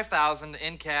 $75,000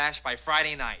 in cash by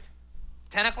Friday night.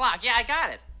 10 o'clock. Yeah, I got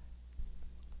it.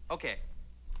 Okay,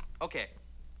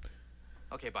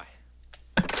 bye.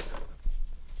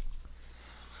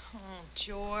 Oh,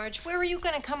 George, where are you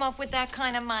going to come up with that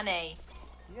kind of money?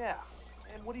 Yeah.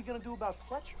 And what are you going to do about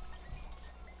Fletcher?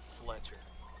 Fletcher.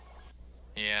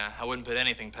 Yeah, I wouldn't put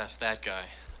anything past that guy.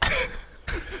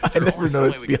 I never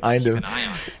noticed behind him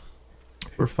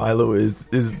where Philo is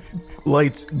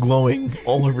lights glowing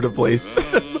all over the place.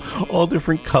 All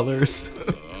different colors.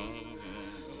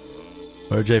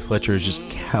 R.J. Fletcher is just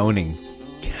counting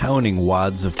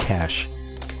wads of cash.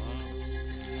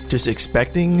 Just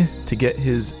expecting to get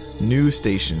his new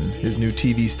station, his new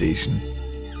TV station.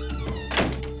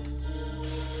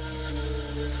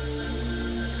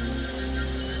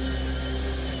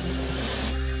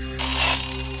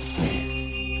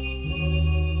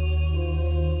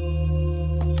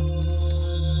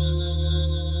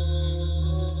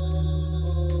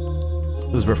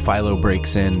 This is where Philo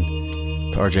breaks in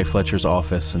to R.J. Fletcher's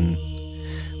office and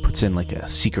puts in like a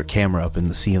secret camera up in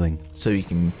the ceiling. So you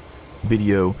can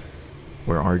video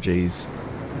where RJ's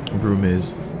room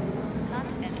is,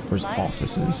 where his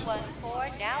office is.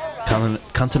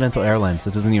 Continental Airlines,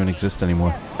 it doesn't even exist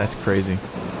anymore. That's crazy.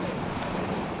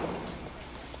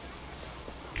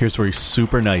 Here's where he's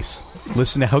super nice.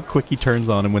 Listen to how quick he turns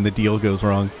on him when the deal goes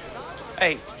wrong.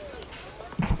 Hey.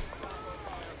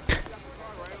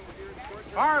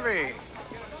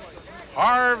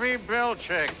 Harvey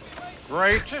Belchick.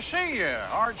 Great to see you,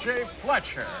 R.J.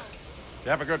 Fletcher. Did you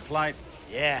have a good flight?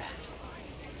 Yeah.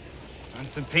 Want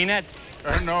some peanuts?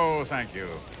 No, thank you.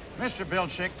 Mr.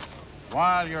 Belchick,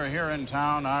 while you're here in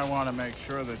town, I want to make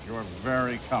sure that you're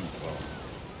very comfortable.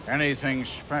 Anything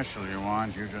special you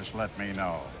want, you just let me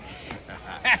know.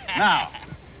 Now,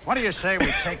 what do you say we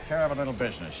take care of a little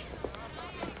business?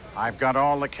 I've got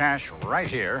all the cash right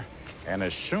here, and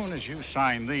as soon as you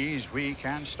sign these, we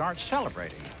can start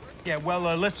celebrating. Yeah,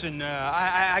 well, listen,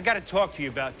 I got to talk to you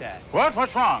about that. What?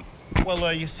 What's wrong?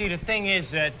 Well, you see, the thing is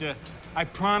that I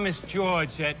promised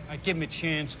George that I'd give him a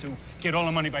chance to get all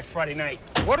the money by Friday night.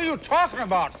 What are you talking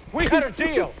about? We had a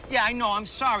deal. Yeah, I know. I'm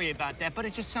sorry about that, but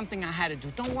it's just something I had to do.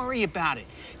 Don't worry about it.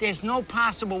 There's no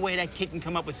possible way that kid can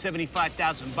come up with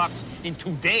 $75,000 in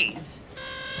 2 days.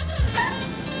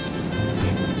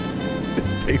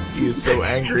 His face, he is so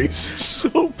angry.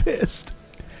 So pissed.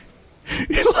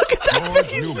 Look at that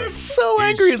face. He's so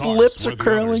angry. His lips are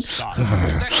curling.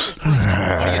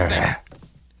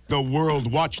 The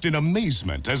world watched in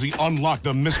amazement as he unlocked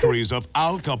the mysteries of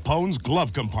Al Capone's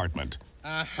glove compartment.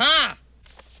 Uh-huh.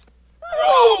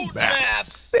 Road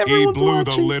maps. He blew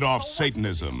the lid off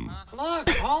Satanism.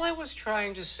 Look, all I was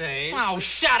trying to say... Oh,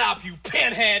 shut up, you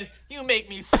pinhead! You make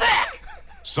me sick!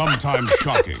 Sometimes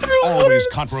shocking, always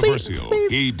controversial,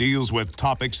 he deals with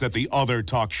topics that the other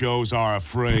talk shows are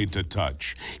afraid to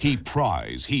touch. He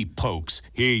pries, he pokes,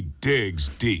 he digs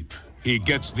deep. He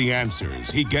gets the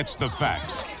answers, he gets the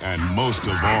facts, and most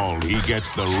of all, he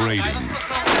gets the ratings.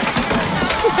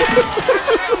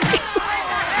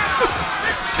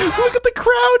 Look at the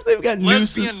crowd. They've got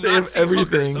Lesbian nooses, they have Nazi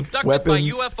everything. hookers abducted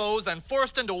Weapons. by UFOs and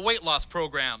forced into weight loss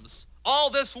programs. All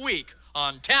this week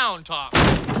on Town Talk.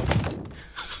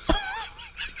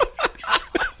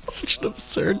 Such an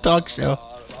absurd talk show.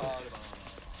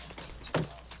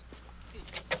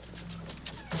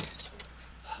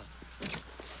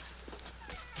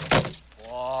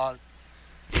 What?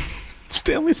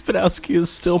 Stanley Spadowski is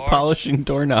still polishing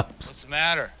doorknobs. What's the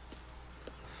matter?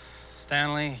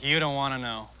 Stanley, you don't want to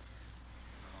know.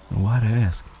 Why'd I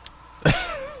ask?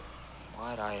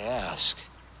 Why'd I ask?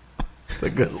 It's a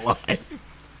good line.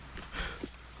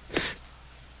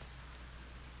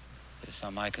 Is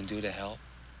something I can do to help?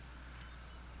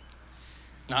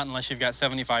 Not unless you've got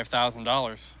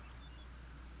 $75,000.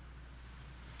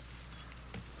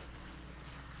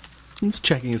 He's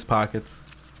checking his pockets.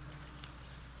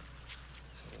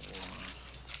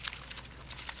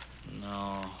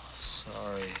 No,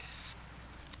 sorry.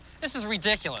 This is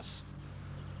ridiculous.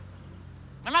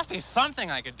 There must be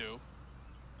something I could do.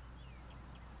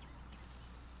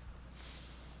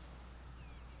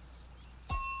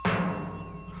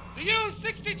 The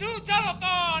U62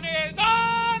 telephone is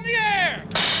on the air!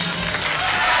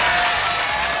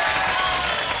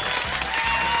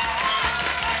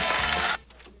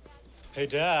 Hey,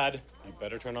 Dad, you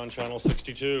better turn on channel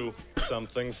 62.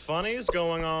 Something funny's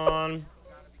going on.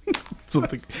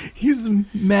 Something. He's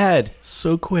mad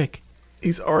so quick.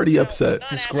 He's already upset.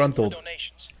 Disgruntled.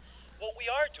 What we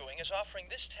are doing is offering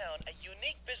this town a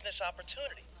unique business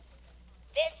opportunity.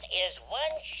 This is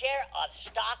one share of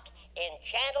stock in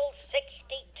Channel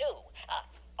 62.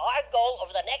 Our goal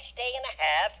over the next day and a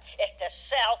half is to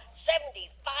sell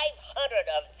 7,500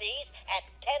 of these at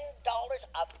 $10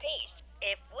 a piece.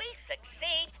 If we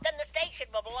succeed, then the station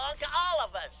will belong to all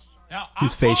of us. Now,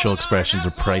 His facial expressions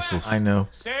are priceless. I know.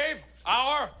 Save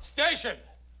our station.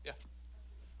 Yeah.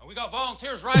 And we got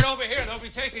volunteers right over here. They'll be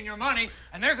taking your money,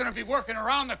 and they're going to be working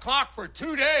around the clock for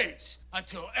 2 days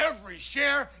until every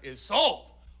share is sold.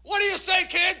 What do you say,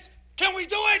 kids? Can we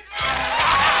do it?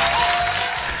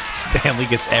 Stanley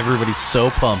gets everybody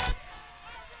so pumped.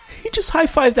 He just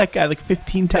high-fived that guy like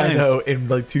 15 times. I know, in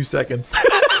like 2 seconds.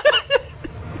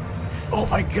 Oh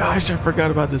my gosh, I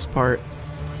forgot about this part.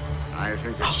 I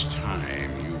think it's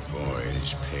time you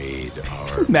boys paid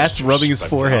our Matt's Mr. rubbing his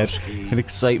forehead Spadowski in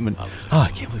excitement. Oh, I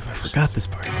can't believe I forgot this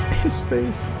part. His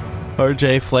face.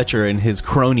 RJ Fletcher and his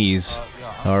cronies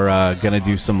are gonna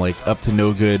do some like up to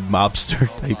no good mobster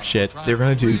type shit. They're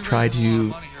gonna try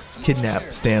to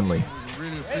kidnap Stanley. We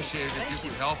really appreciate it if you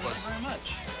could help us.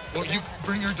 Well, you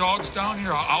bring your dogs down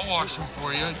here. I'll wash them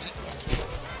for you.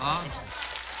 Huh?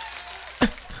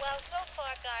 Well, so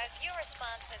far, guys, your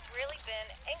response has really been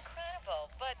incredible,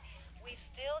 but we've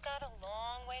still got a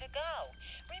long way to go.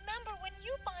 Remember, when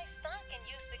you buy stock in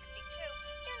U62,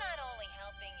 you're not only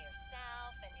helping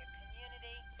yourself and your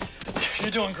community.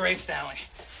 You're doing great, Stanley.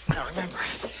 Now remember,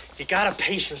 you gotta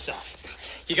pace yourself.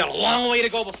 You got a long way to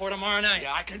go before tomorrow night.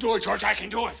 Yeah, I can do it, George. I can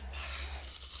do it.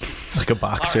 It's like a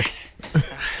boxer.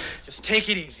 Just take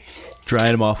it easy.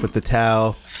 Drying him off with the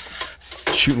towel,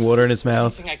 shooting water in his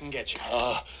mouth. Anything I can get you.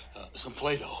 Some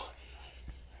Play-Doh.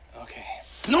 Okay.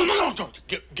 No, George.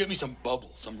 Get me some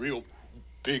bubbles, some real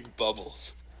big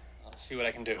bubbles. I'll see what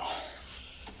I can do.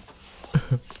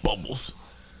 Bubbles.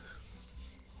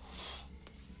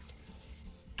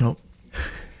 Oh.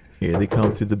 Here they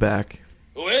come through the back.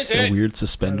 Who is The it? weird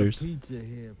suspenders. Pizza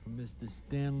here for Mr.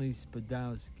 Stanley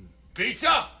Spadowski.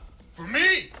 Pizza? For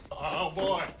me? Oh,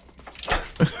 boy.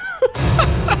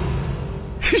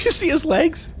 Did you see his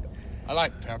legs? I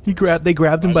like pepper. They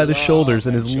grabbed him by the shoulders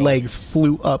and his legs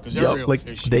flew up. Because they're real Like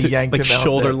fishy. They yanked like him out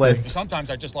shoulder there. length.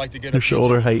 Sometimes I just like to get Their a pizza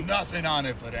shoulder with height. nothing on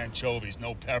it but anchovies.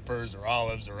 No peppers or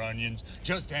olives or onions.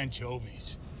 Just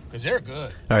anchovies. Because they're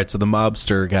good. All right, so the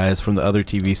mobster guys from the other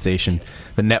TV station,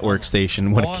 the network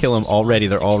station, want to kill him already.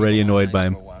 They're already annoyed by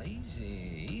him.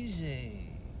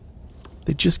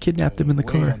 They just kidnapped him in the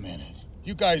Wait car. a minute.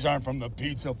 You guys aren't from the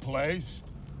pizza place?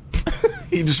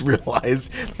 He just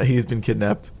realized that he's been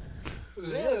kidnapped.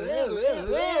 What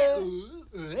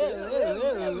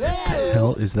the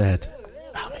hell is that?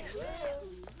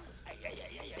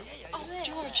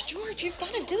 George, you've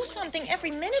got to do something. Every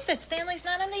minute that Stanley's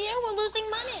not on the air, we're losing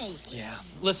money. Yeah.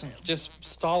 Listen, just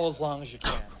stall as long as you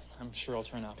can. I'm sure I'll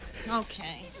turn up.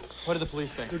 Okay. What did the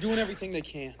police say? They're doing everything they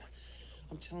can.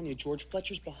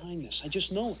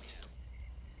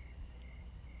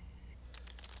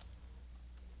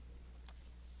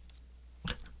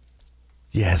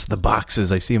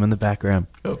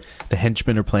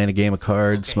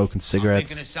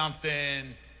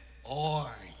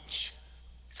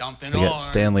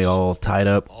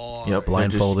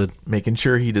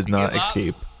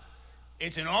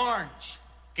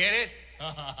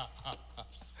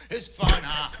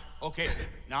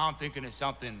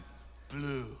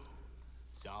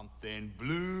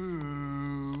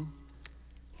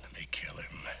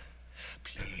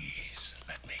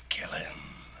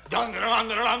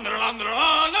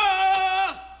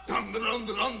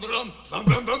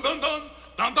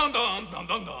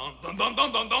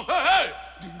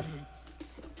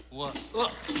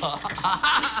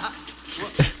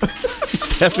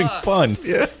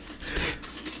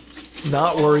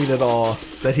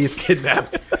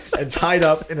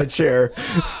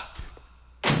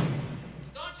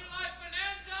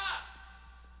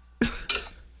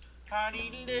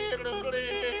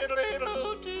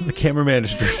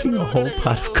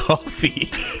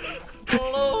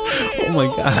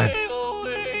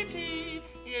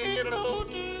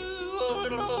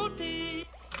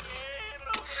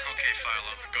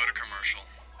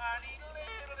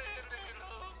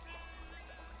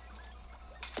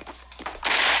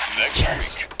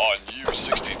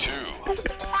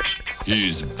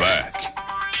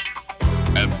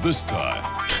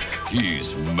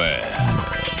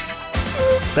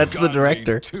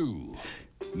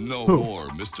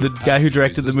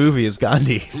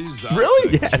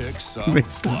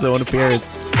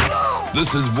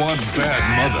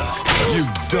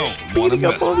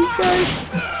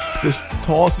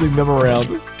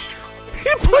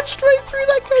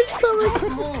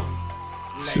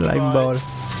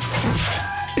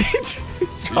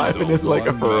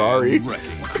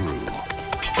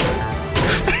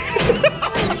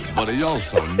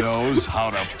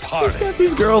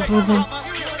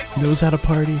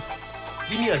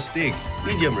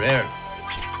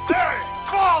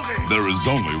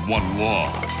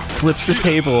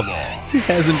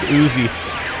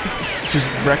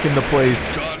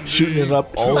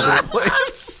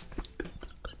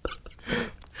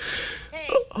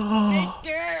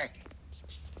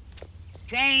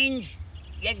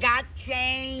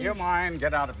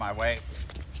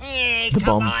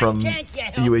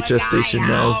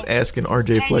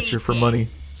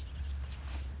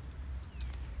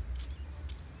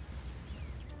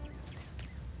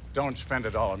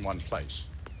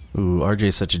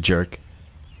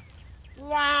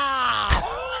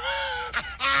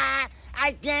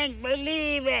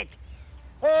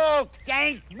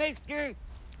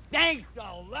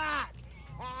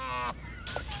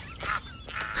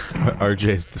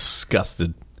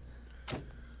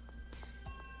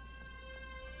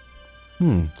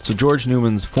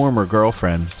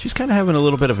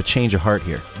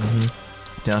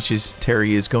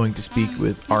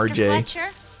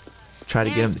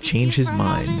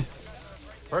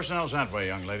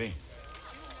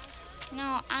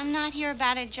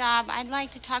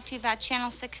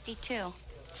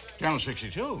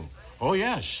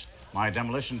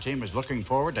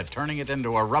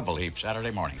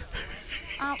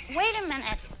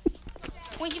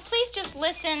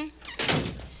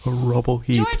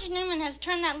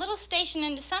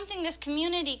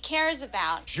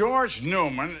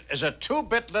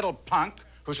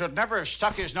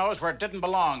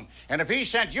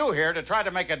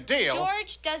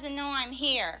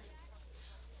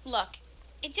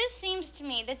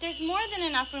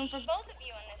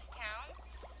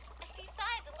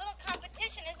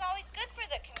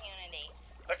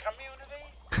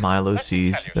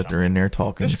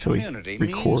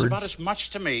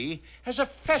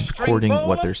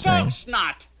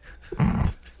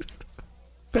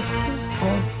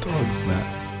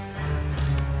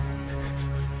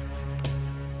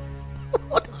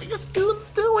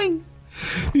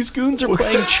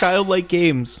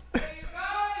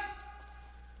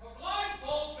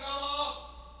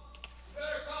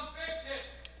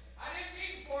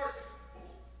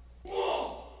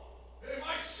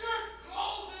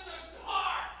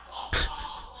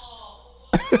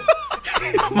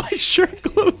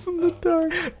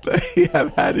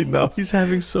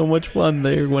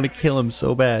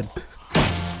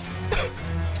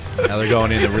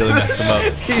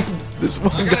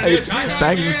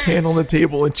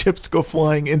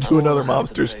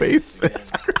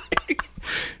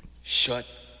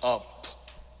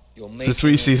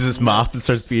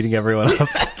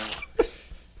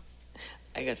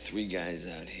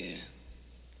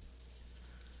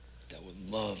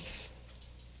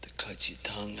 cut your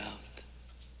tongue out.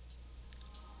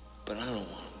 But I don't want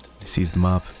him to. He sees the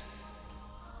mop.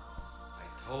 I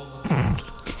told him how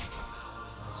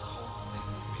this whole thing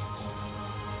would be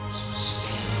over. So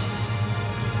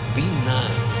stand. Be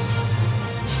nice.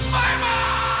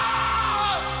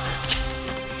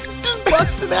 Just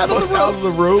busted out of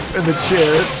the rope and the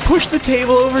chair. Pushed the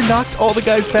table over, knocked all the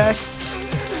guys back.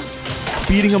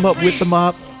 Beating him up with the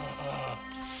mop.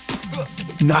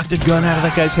 Knocked a gun out of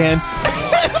that guy's hand.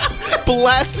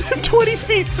 Blasted him 20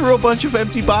 feet through a bunch of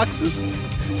empty boxes.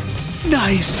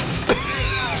 Nice.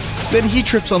 Then he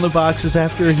trips on the boxes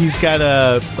after he's got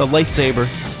a lightsaber.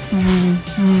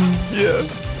 Yeah.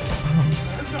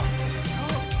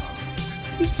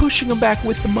 He's pushing him back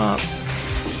with the mop.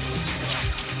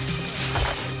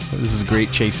 This is a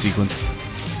great chase sequence.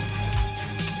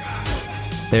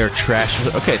 They are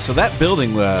trashing. Okay, so that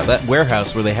building, that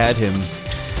warehouse where they had him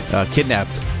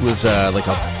kidnapped, was like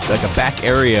a back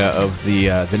area of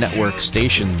the network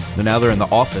station. And now they're in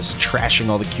the office, trashing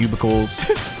all the cubicles.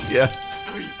 Yeah.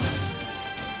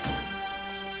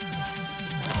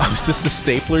 Oh, is this the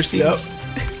stapler scene? Yep.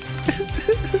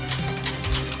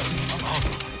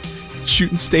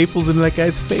 Shooting staples into that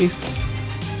guy's face.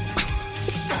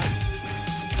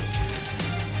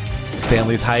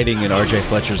 Stanley's hiding in R.J.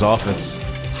 Fletcher's office.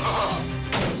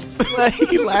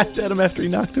 He laughed at him after he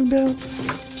knocked him down.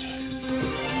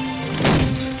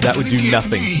 That would do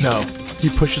nothing. No. He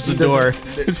pushes the door.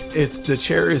 The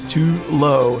chair is too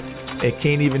low. It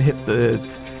can't even hit the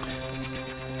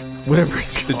whatever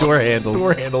it's called. The door handles.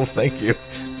 Door handles, thank you.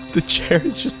 The chair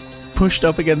is just pushed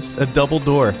up against a double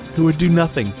door. It would do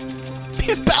nothing.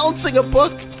 He's balancing a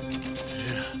book.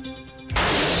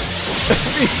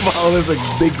 Meanwhile, there's a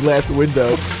big glass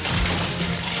window.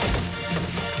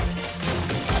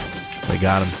 They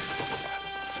got him.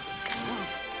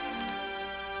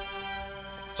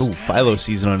 Oh, Philo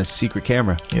sees it on his secret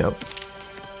camera. Yep.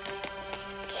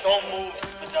 Don't move,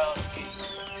 Spadowski.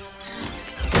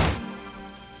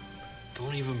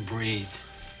 Don't even breathe.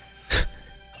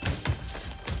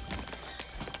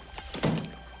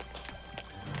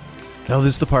 No,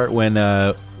 this is the part when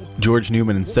George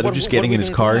Newman, instead of just getting in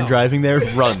his car and driving there,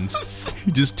 runs.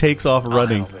 He just takes off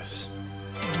running.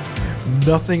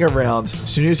 Nothing around.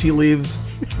 As soon as he leaves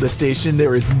the station,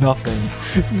 there is nothing.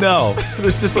 No.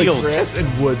 There's just Fields. like grass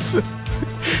and woods.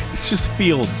 It's just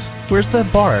fields. Where's the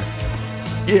bar?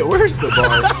 Yeah, where's the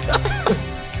bar?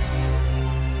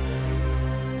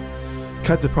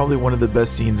 Cut to probably one of the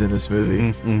best scenes in this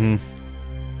movie. Mm-hmm.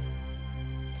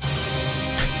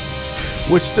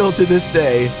 Which still to this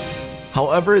day,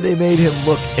 however they made him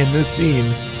look in this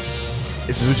scene,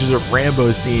 which is a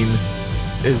Rambo scene,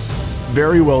 is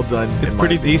very well done. It's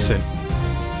pretty decent.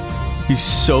 He's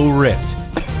so ripped.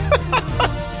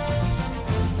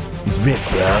 He's ripped,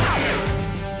 bro.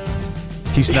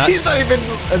 He's not even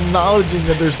acknowledging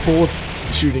that there's bullets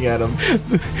shooting at him.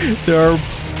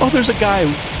 There's a guy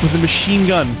with a machine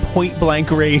gun, point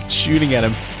blank range, shooting at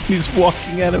him. He's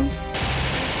walking at him.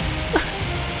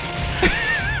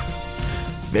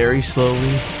 Very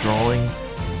slowly, drawing.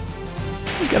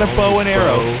 He's got a bow and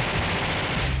arrow.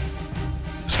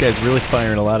 This guy's really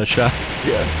firing a lot of shots.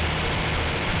 Yeah.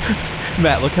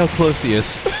 Matt, look how close he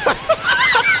is. That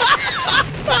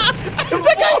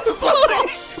guy exploded!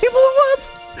 He blew up!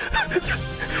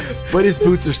 But his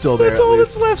boots are still there. That's all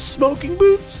that's left, smoking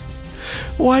boots.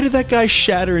 Why did that guy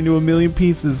shatter into a million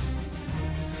pieces?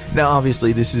 Now,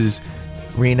 obviously, this is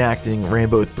reenacting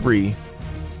Rambo 3,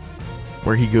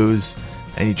 where he goes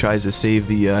and he tries to save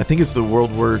the, I think it's the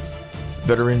World War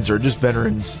veterans, or just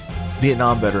veterans,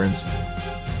 Vietnam veterans.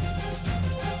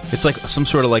 It's like some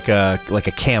sort of like a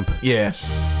camp. Yeah.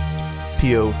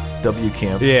 POW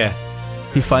camp. Yeah.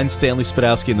 He finds Stanley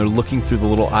Spadowski and they're looking through the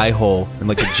little eye hole in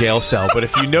like a jail cell. But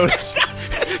if you notice,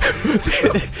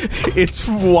 it's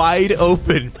wide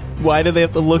open. Why do they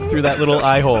have to look through that little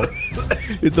eye hole?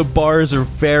 The bars are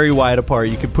very wide apart.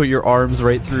 You can put your arms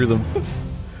right through them.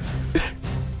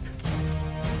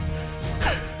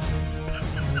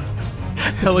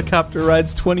 Helicopter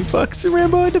rides $20 and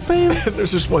Rambo had to pay him.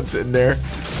 There's just one sitting there.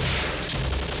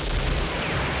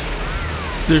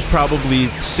 There's probably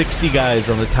 60 guys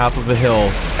on the top of a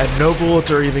hill. And no bullets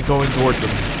are even going towards him.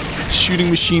 Shooting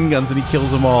machine guns and he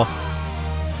kills them all.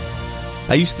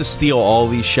 I used to steal all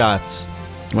these shots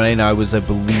when I was, I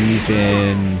believe,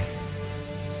 in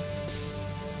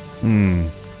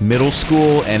middle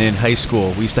school and in high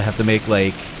school. We used to have to make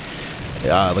like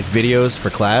videos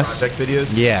for class. Project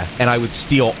videos? Yeah, and I would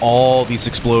steal all these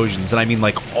explosions, and I mean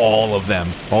like all of them.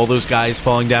 All those guys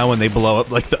falling down when they blow up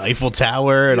like the Eiffel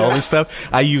Tower and all this stuff.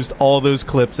 I used all those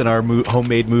clips in our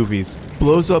homemade movies.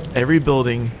 Blows up every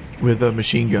building, with a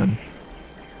machine gun.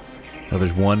 Oh,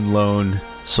 there's one lone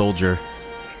soldier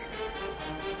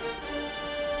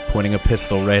pointing a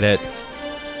pistol right at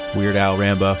Weird Al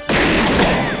Rambo.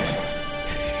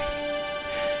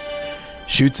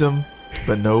 Shoots him,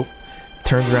 but nope.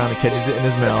 Turns around and catches it in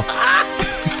his mouth.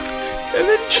 And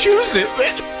then chews it.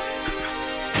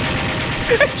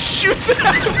 And shoots it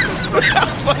out of his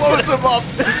mouth. Blows him up.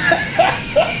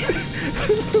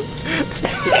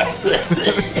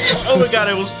 Oh my god,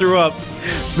 I almost threw up.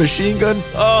 Machine gun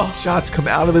shots come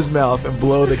out of his mouth and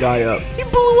blow the guy up. He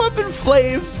blew up in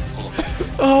flames.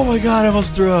 Oh my god, I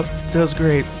almost threw up. That was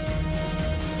great.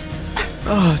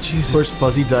 Oh, Jesus. Of course,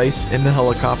 Fuzzy Dice in the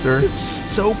helicopter. It's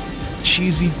so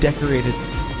cheesy decorated.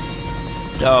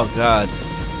 Oh god.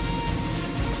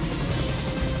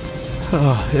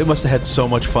 Oh, it must have had so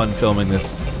much fun filming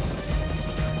this.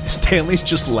 Stanley's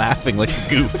just laughing like a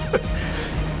goof.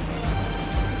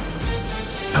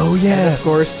 Oh yeah. And of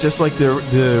course, just like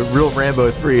the real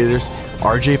Rambo 3, there's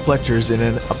RJ Fletcher's in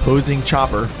an opposing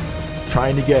chopper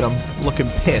trying to get him. Looking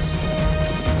pissed.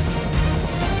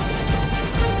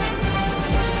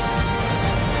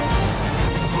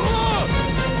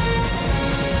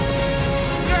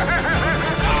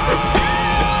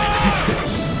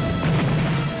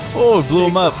 Oh, it blew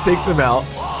him up. Takes him out.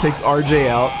 Takes RJ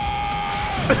out.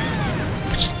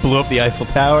 Just blew up the Eiffel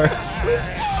Tower.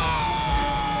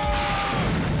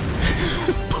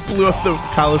 Blew up the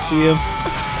Coliseum.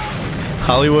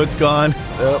 Hollywood's gone.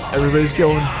 Yep, everybody's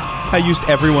going. I used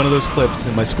every one of those clips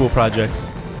in my school projects.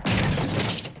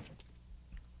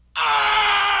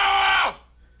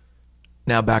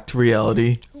 Now back to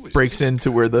reality. Breaks into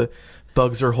where the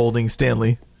thugs are holding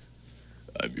Stanley.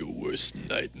 I'm your worst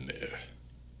nightmare.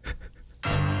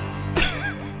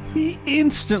 He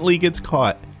instantly gets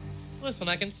caught. Listen,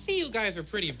 I can see you guys are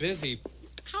pretty busy.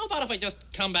 How about if I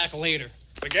just come back later?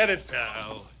 Forget it,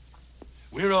 pal.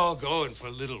 We're all going for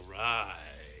a little ride.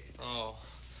 Oh.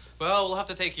 Well, we'll have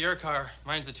to take your car.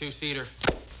 Mine's a 2-seater.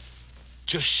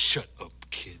 Just shut up,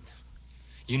 kid.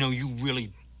 You know, you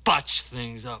really botched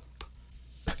things up.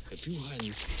 If you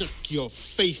hadn't stuck your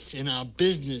face in our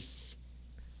business,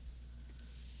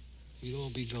 we'd all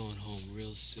be going home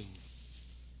real soon.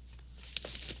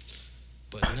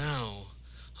 But now,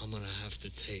 I'm gonna have to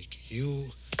take you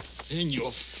and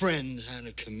your friend out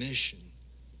of commission.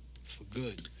 For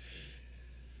good.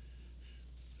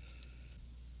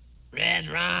 Red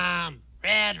rum!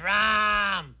 Red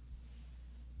rum!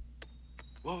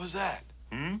 What was that?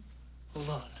 Hold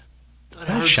on. Is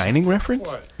that a Shining reference?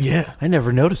 What? Yeah. I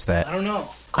never noticed that. I don't know.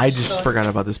 I just forgot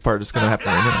about this part. It's going to happen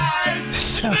right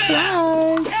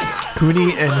now.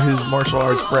 Cooney and his martial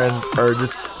arts friends are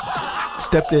just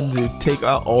stepped in to take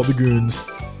out all the goons.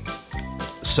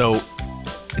 So,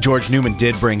 George Newman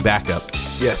did bring backup.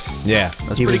 Yes. Yeah,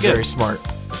 that's he pretty was good. very smart.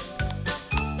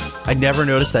 I never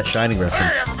noticed that Shining reference.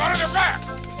 Hey, everybody, they're back!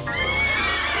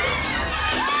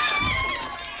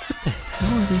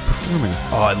 How are they performing?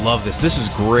 Oh, I love this. This is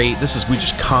great. We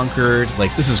just conquered.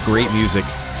 Like, this is great music.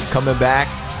 Coming back,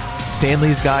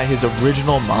 Stanley's got his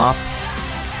original mop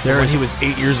when he was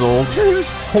 8 years old. There's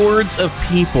hordes of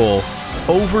people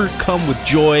overcome with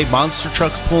joy. Monster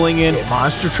trucks pulling in. Yeah,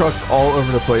 monster trucks all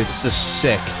over the place. This is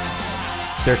sick.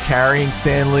 They're carrying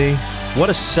Stanley. What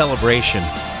a celebration.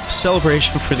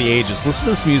 Celebration for the ages. Listen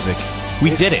to this music.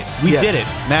 We did it. We did it.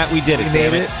 Matt, we did it.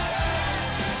 Damn it.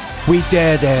 We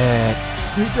did it.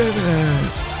 We did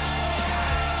it.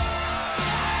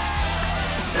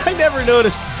 I never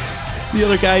noticed the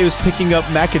other guy who was picking up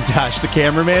Macintosh, the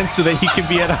cameraman, so that he could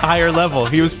be at a higher level.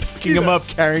 He was picking him up,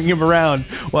 carrying him around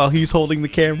while he's holding the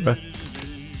camera.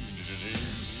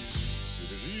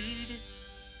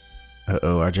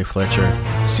 Uh-oh, RJ Fletcher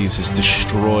sees his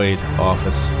destroyed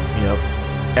office. Yep.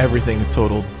 Everything is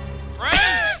totaled.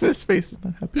 This face is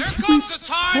not happy.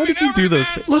 How does he do those?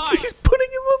 Look, he's putting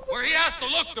him up. Where he has to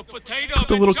look the potato. Put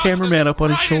the little cameraman up on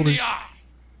his shoulders.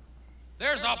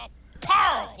 There's a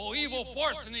powerful evil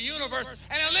force in the universe,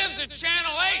 and it lives at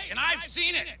Channel 8, and I've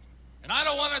seen it. And I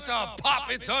don't want it to pop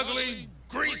its ugly,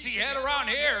 greasy head around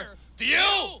here. Do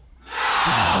you?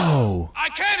 No. I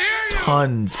can't hear you.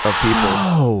 Tons of people.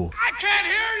 No. I can't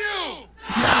hear you.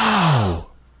 No.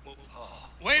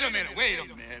 Wait a minute.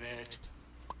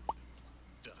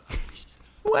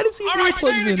 Why does he All right, say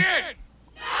plugs it in? again.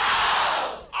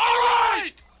 All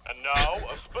right. And now,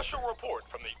 a special report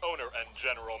from the owner and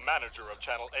general manager of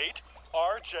Channel 8,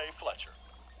 R.J. Fletcher.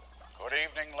 Good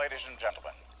evening, ladies and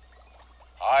gentlemen.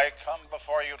 I come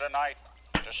before you tonight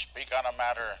to speak on a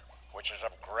matter which is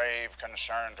of grave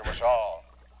concern to us all.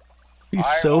 He's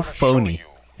so phony.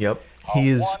 Yep. He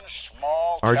is.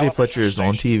 RJ Fletcher is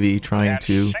on TV trying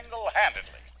to single-handedly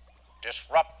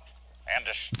disrupt and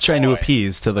destroy Trying to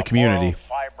appease to the community. moral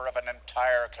fiber of an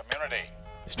entire community.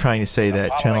 He's trying to say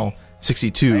that Channel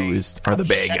 62 are the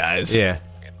bad guys. Yeah.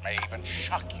 It may even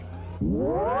shock you.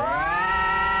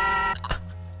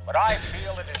 But I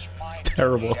feel it is my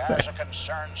terrible duty as a effects.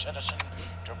 concerned citizen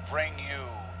to bring you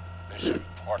this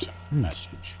important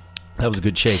message. That was a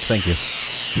good shake. Thank you.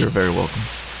 You're very welcome.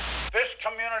 This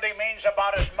community means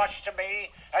about as much to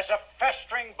me as a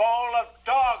festering bowl of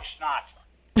dog snot.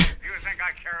 You think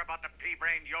I care about the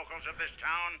pea-brained yokels of this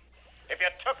town? If you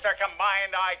took their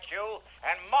combined IQ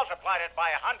and multiplied it by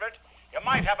 100, you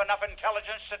might have enough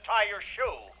intelligence to tie your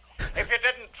shoe. If you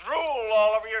didn't drool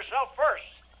all over yourself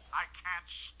first. I can't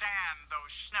stand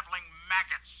those sniveling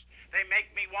maggots. They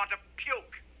make me want to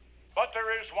puke. But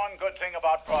there is one good thing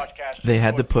about broadcasting. They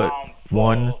had to put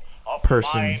one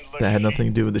person that had nothing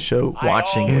to do with the show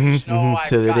watching it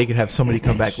so that they could have somebody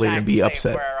come back later and be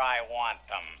upset. Where I want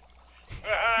them.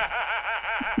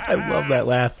 I love that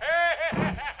laugh.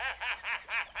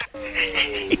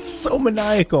 It's so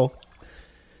maniacal.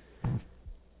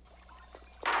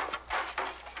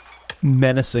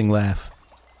 Menacing laugh.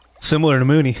 Similar to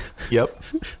Mooney. Yep.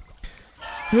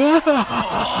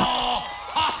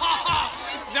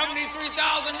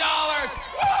 $73,000.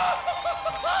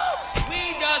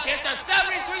 We just hit the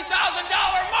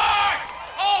 $73,000 mark.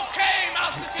 Okay,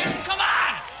 Mouseketeers, come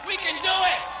on. We can do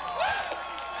it.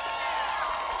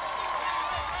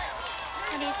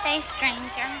 What do you say,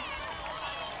 stranger?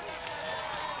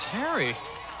 Terry,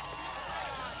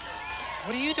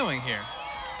 what are you doing here?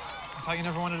 I thought you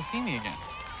never wanted to see me again.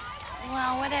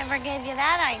 Well, whatever gave you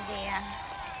that idea?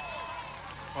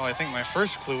 Well, I think my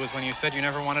first clue was when you said you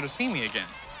never wanted to see me again.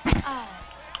 Oh.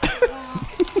 Well,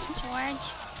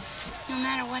 George, no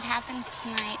matter what happens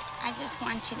tonight, I just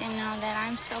want you to know that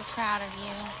I'm so proud of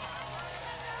you.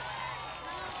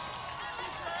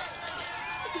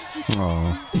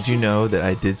 Aww. Did you know that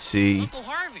I did see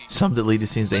some deleted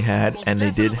scenes they had, and they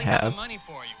did have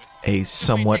a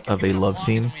somewhat of a love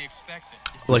scene?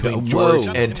 Like between a George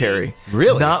whoa. and Terry.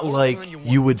 Really? Not like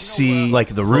you would see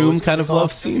like The Room kind of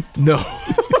love scene? No.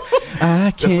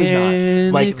 I Definitely can't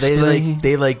not. Like explain.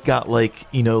 they got like,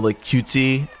 you know, like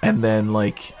cutesy, and then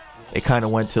like it kind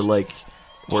of went to like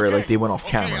where like they went off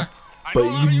camera. But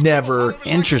you never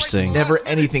Interesting. never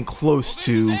anything close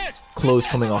to clothes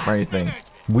coming off or anything.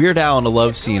 Weird Al in a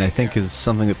love scene, I think, is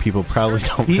something that people probably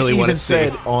don't He really want even to see.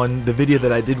 said on the video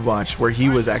that I did watch, where he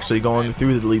was actually going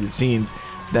through the deleted scenes,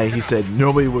 that he said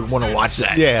nobody would want to watch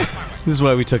that. Yeah, this is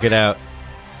why we took it out.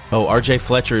 Oh, RJ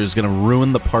Fletcher is going to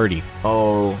ruin the party.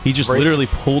 Oh. He just literally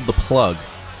pulled the plug.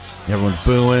 Everyone's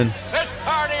booing. This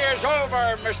party is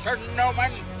over, Mr.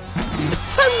 Newman.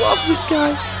 I love this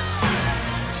guy.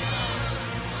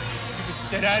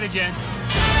 Say that again.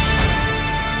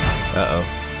 Uh-oh.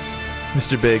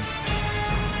 Mr. Big.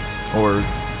 Or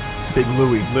Big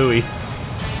Louie. Louie.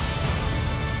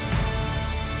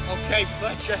 Okay,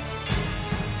 Fletcher.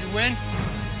 You win.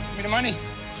 Give me the money.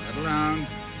 Settle down.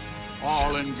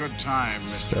 All in good time,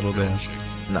 Mr. Settle down.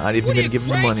 Milkshake. Not even going to give him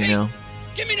the money now.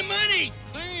 Give me the money.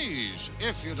 Please,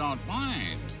 if you don't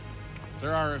mind.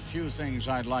 There are a few things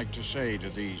I'd like to say to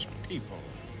these people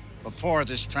before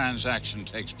this transaction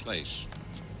takes place.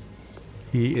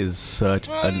 He is such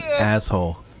an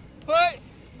asshole. What?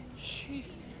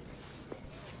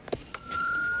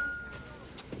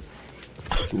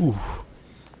 Ooh.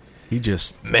 He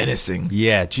just... menacing.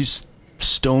 Yeah, just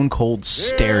stone cold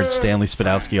stared Stanley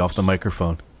Spadowski off the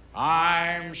microphone.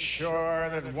 I'm sure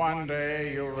that one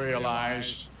day you'll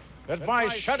realize that by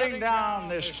shutting down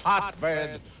this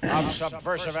hotbed of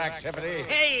subversive activity...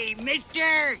 Hey,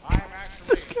 mister!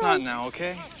 Not now,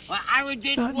 okay? Well, I was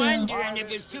just wondering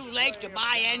if it's too late to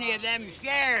buy any of them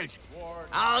shares.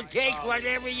 I'll take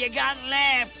whatever you got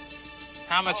left.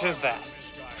 How much is that?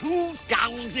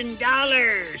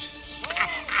 $2,000.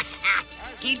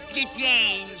 Keep the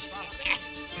change.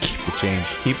 Keep the change.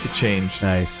 Keep the change.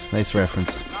 Nice. Nice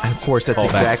reference. And of course, that's Call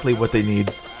back. exactly what they need.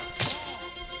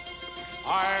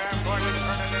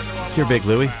 You're Big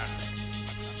Louie.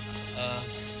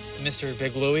 Mr.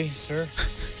 Big Louie, sir?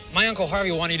 My Uncle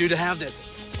Harvey wanted you to have this.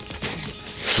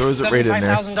 Throws it right in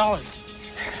there. $75,000.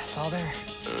 It's all there.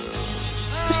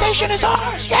 The station is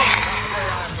ours. Yeah!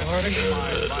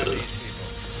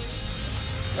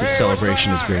 This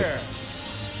celebration is great.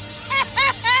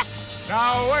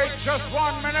 Now wait just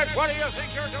 1 minute. What do you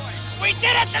think you're doing? We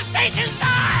did it! The station's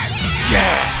ours!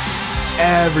 Yes!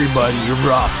 Everybody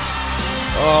erupts.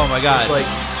 Oh my god. It's like,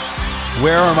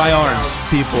 where are my arms?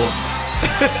 People.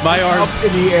 My arms Up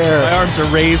in the air. My arms are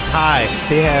raised high.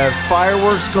 They have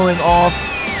fireworks going off.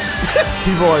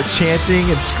 People are chanting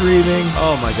and screaming.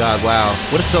 Oh my god, wow.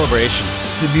 What a celebration.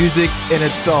 The music in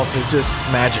itself is just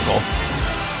magical.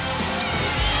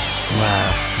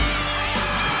 Wow.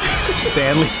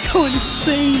 Stanley's going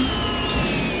insane.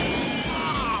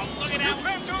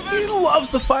 He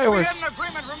loves the fireworks. We had an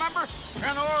agreement, remember?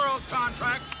 An oral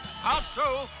contract. I'll sue.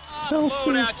 I'll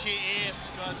sue. Blow out your ears,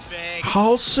 scuzzbag.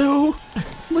 Also,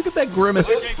 look at that grimace.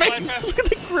 Look at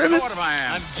the grimace. What am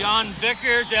I? I'm John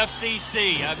Vickers,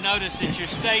 FCC. I've noticed that your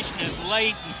station is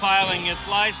late in filing its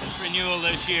license renewal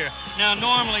this year. Now,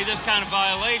 normally this kind of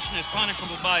violation is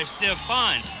punishable by a stiff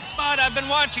fine, but I've been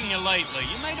watching you lately.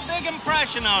 You made a big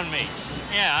impression on me.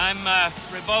 Yeah, I'm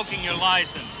revoking your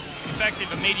license.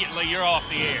 Effective immediately, you're off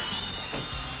the air.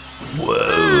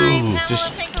 Whoa!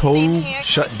 Just total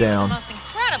shutdown. Most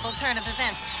incredible turn of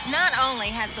events. Not only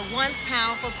has the once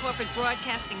powerful corporate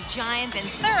broadcasting giant been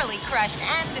thoroughly crushed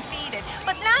and defeated,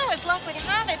 but now, as luck would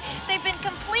have it, they've been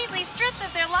completely stripped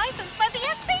of their license by the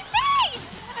FCC.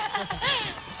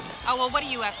 Oh, well, what do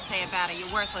you have to say about it, you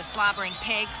worthless, slobbering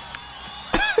pig?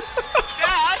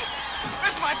 Dad!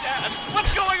 This is my dad!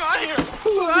 What's going on here?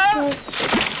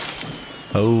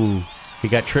 Oh, he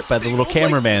got tripped by the little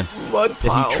cameraman that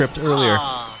he tripped earlier.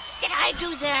 Did I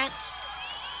do that?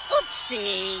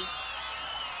 Oopsie.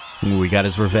 Ooh, he got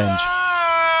his revenge.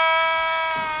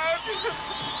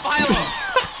 Philo!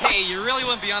 Hey, you really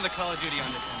went beyond the Call of Duty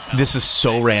on this one, pal. This is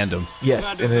so random.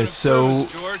 Yes, and it is so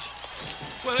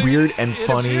weird and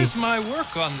funny. It appears my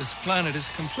work on this planet is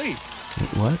complete.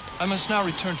 What? I must now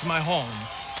return to my home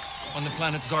on the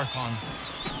planet Zarkon.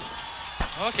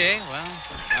 Okay, well,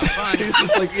 have fun. He's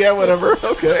just like, yeah, whatever.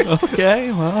 Okay.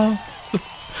 Okay, well,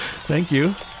 thank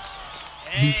you.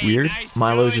 He's weird.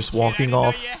 Milo's just walking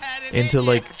off into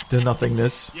like the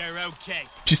nothingness. You're okay.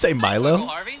 Did you say Milo?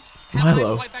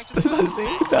 Milo. That's not his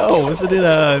name. No, wasn't it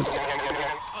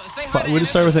would it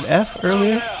start with an F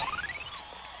earlier?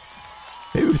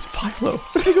 Maybe it was Philo.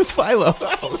 I think it was Philo.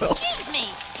 I don't know. Excuse me.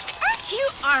 Aren't you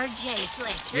R.J.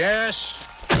 Fletcher? Yes.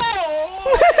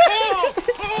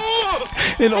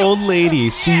 An old lady,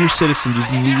 senior citizen,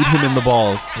 just kneed him in the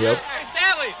balls. Yep. Hey,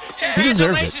 Stanley! He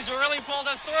deserved it. Congratulations, you really pulled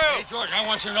us through. Hey, George, I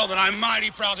want you to know that I'm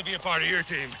mighty proud to be a part of your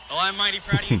team. Well, I'm mighty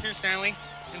proud of you too, Stanley.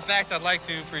 In fact, I'd like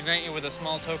to present you with a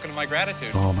small token of my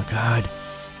gratitude. Oh my God.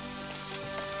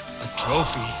 A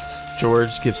trophy.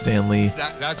 George gives Stanley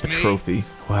That's a me. trophy.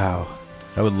 Wow.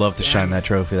 I would love to shine that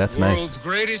trophy. That's World's nice.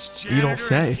 greatest You don't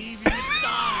say.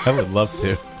 I would love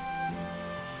to.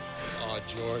 Oh,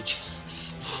 George.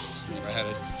 Never had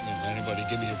anybody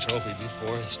give me a trophy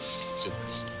before. It's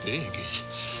big.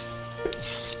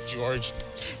 George,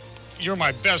 you're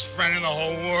my best friend in the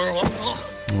whole world.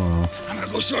 Wow. I'm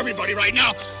gonna go show everybody right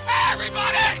now.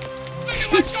 Everybody! Look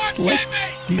at what George gave me!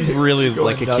 He's really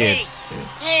like a kid.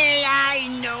 Hey, I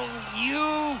know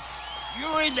you.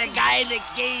 You're the guy that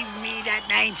gave me that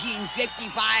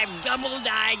 1955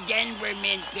 double-dyed Denver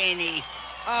mint penny.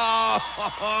 Oh,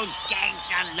 thanks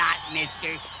a lot,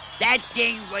 mister. That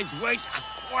thing was worth a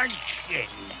fortune.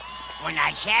 When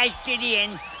I cashed it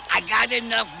in, I got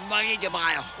enough money to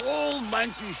buy a whole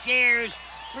bunch of shares.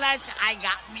 Plus, I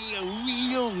got me a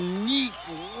real neat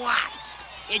watch.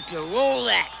 It's a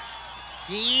Rolex.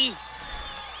 See?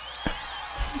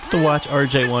 It's the watch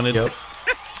RJ wanted. Yep.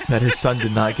 That his son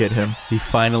did not get him. He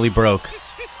finally broke.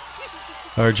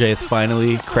 RJ is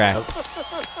finally cracked.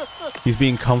 He's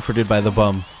being comforted by the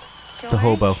bum. The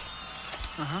hobo.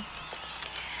 Uh-huh.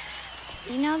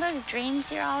 You know those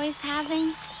dreams you're always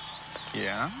having?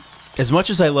 Yeah. As much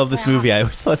as I love this movie, I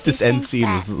always thought this end scene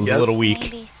was a little weak.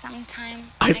 Maybe sometime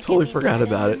I totally forgot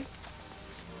about it.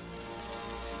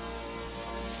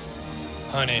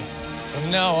 Honey, from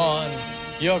now on,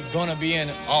 you're gonna be in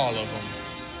all of them.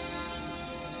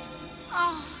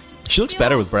 She looks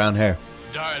better with brown hair.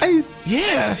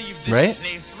 Yeah. Right?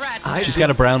 She's got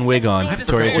a brown wig on. I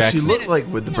Victoria forgot what she Jackson. looked like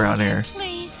with the brown hair.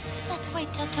 Please, let's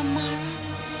wait till tomorrow.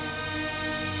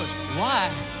 But why?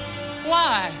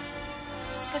 Why?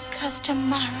 Because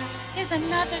tomorrow is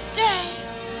another day.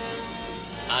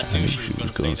 I I knew she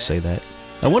was going to say that.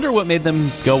 I wonder what made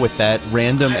them go with that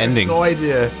random ending. No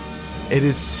idea. It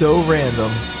is so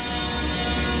random.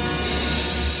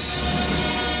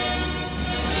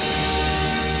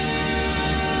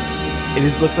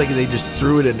 It looks like they just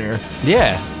threw it in there.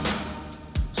 Yeah.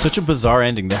 Such a bizarre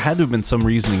ending. There had to have been some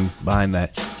reasoning behind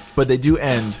that. But they do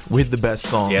end with the best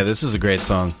song. Yeah, this is a great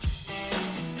song.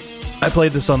 I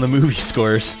played this on the movie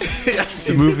scores. Yes,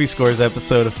 the movie scores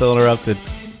episode of Phil Interrupted.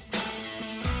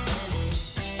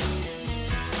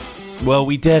 Well,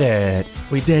 we did it.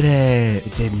 We did it.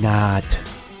 We did not.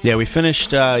 Yeah, we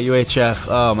finished UHF.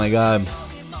 Oh my god.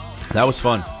 That was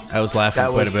fun. I was laughing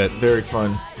quite a bit. Very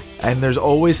fun. And there's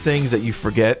always things that you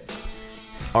forget.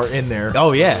 are in there.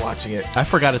 Oh yeah, watching it. I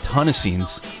forgot a ton of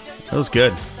scenes. That was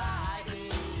good.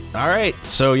 All right,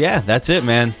 so yeah, that's it,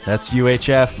 man. That's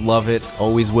UHF. Love it.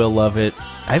 Always will love it.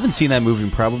 I haven't seen that movie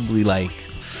in probably like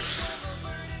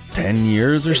 10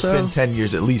 years or so. It's been 10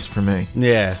 years at least for me.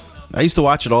 Yeah. I used to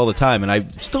watch it all the time, and I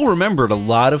still remembered a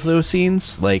lot of those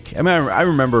scenes. Like, I mean, I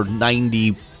remember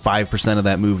 95% of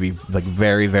that movie, like,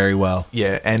 very, very well.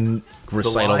 Yeah, and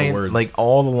recite all the words. Like,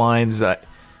 all the lines that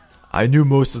I knew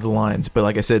most of the lines, but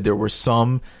like I said, there were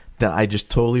some that I just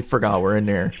totally forgot were in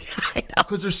there.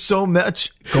 Because there's so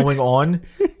much going on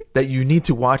that you need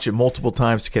to watch it multiple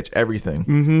times to catch everything.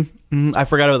 Mm-hmm. I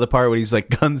forgot about the part where he's like,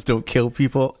 guns don't kill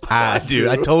people. Dude,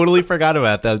 I totally forgot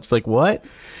about that. It's like, what?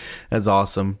 That's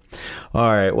awesome. All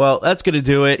right. Well, that's going to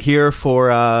do it here for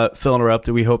Phil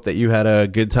Interrupted. We hope that you had a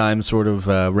good time sort of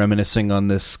reminiscing on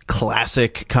this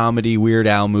classic comedy Weird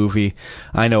Al movie.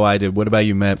 I know I did. What about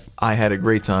you, Matt? I had a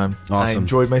great time. Awesome. I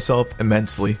enjoyed myself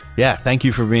immensely. Yeah. Thank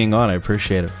you for being on. I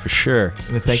appreciate it for sure.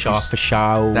 Thank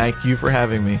you for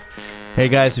having me. Hey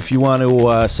guys, if you want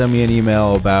to send me an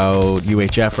email about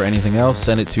UHF or anything else,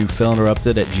 send it to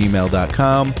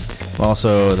philinterrupted@gmail.com.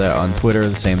 Also, that on Twitter,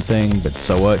 the same thing, but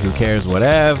so what? Who cares?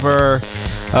 Whatever.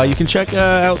 You can check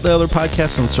out the other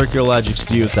podcasts on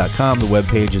circularlogicstudios.com. The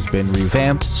webpage has been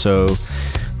revamped, so,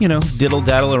 you know,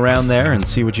 diddle-daddle around there and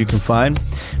see what you can find.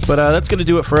 But that's going to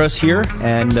do it for us here,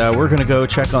 and we're going to go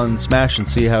check on Smash and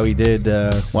see how he did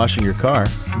washing your car.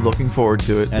 Looking forward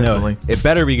to it, definitely. It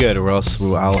better be good, or else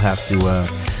I'll have to, I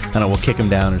don't know, we'll kick him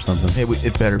down or something. Hey,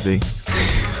 it better be.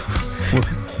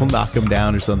 We'll knock him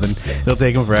down or something. It'll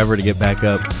take him forever to get back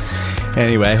up.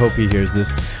 Anyway, I hope he hears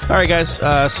this. All right, guys,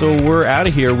 so we're out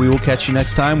of here. We will catch you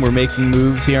next time. We're making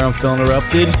moves here on Phil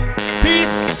Interrupted.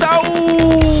 Peace out!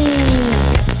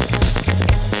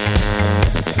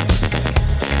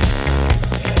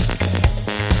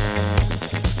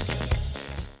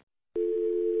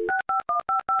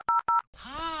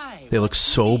 They look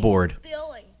so bored.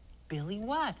 Billy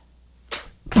what?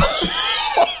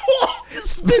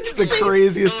 Spits the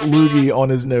craziest loogie on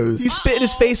his nose. He spit in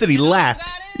his face and he laughed.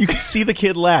 You can see the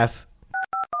kid laugh.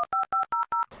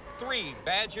 3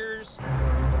 badgers.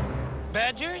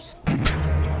 Badgers?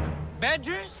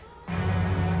 Badgers?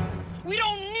 We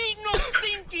don't need no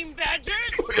stinking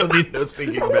badgers. We don't need no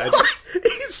stinking badgers.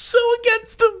 He's so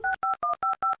against them.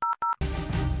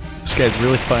 This guy's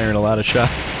really firing a lot of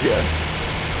shots. Yeah.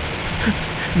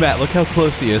 Matt, look how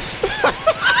close he is. He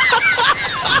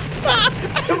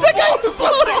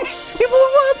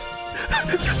blew up.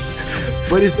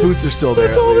 But his boots are still there.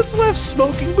 That's all that's left.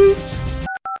 Smoking boots.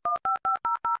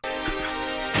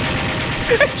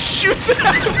 It shoots it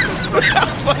out of his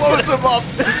mouth. Blows him up.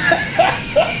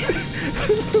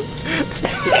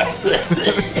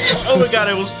 Oh my god,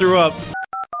 I almost threw up.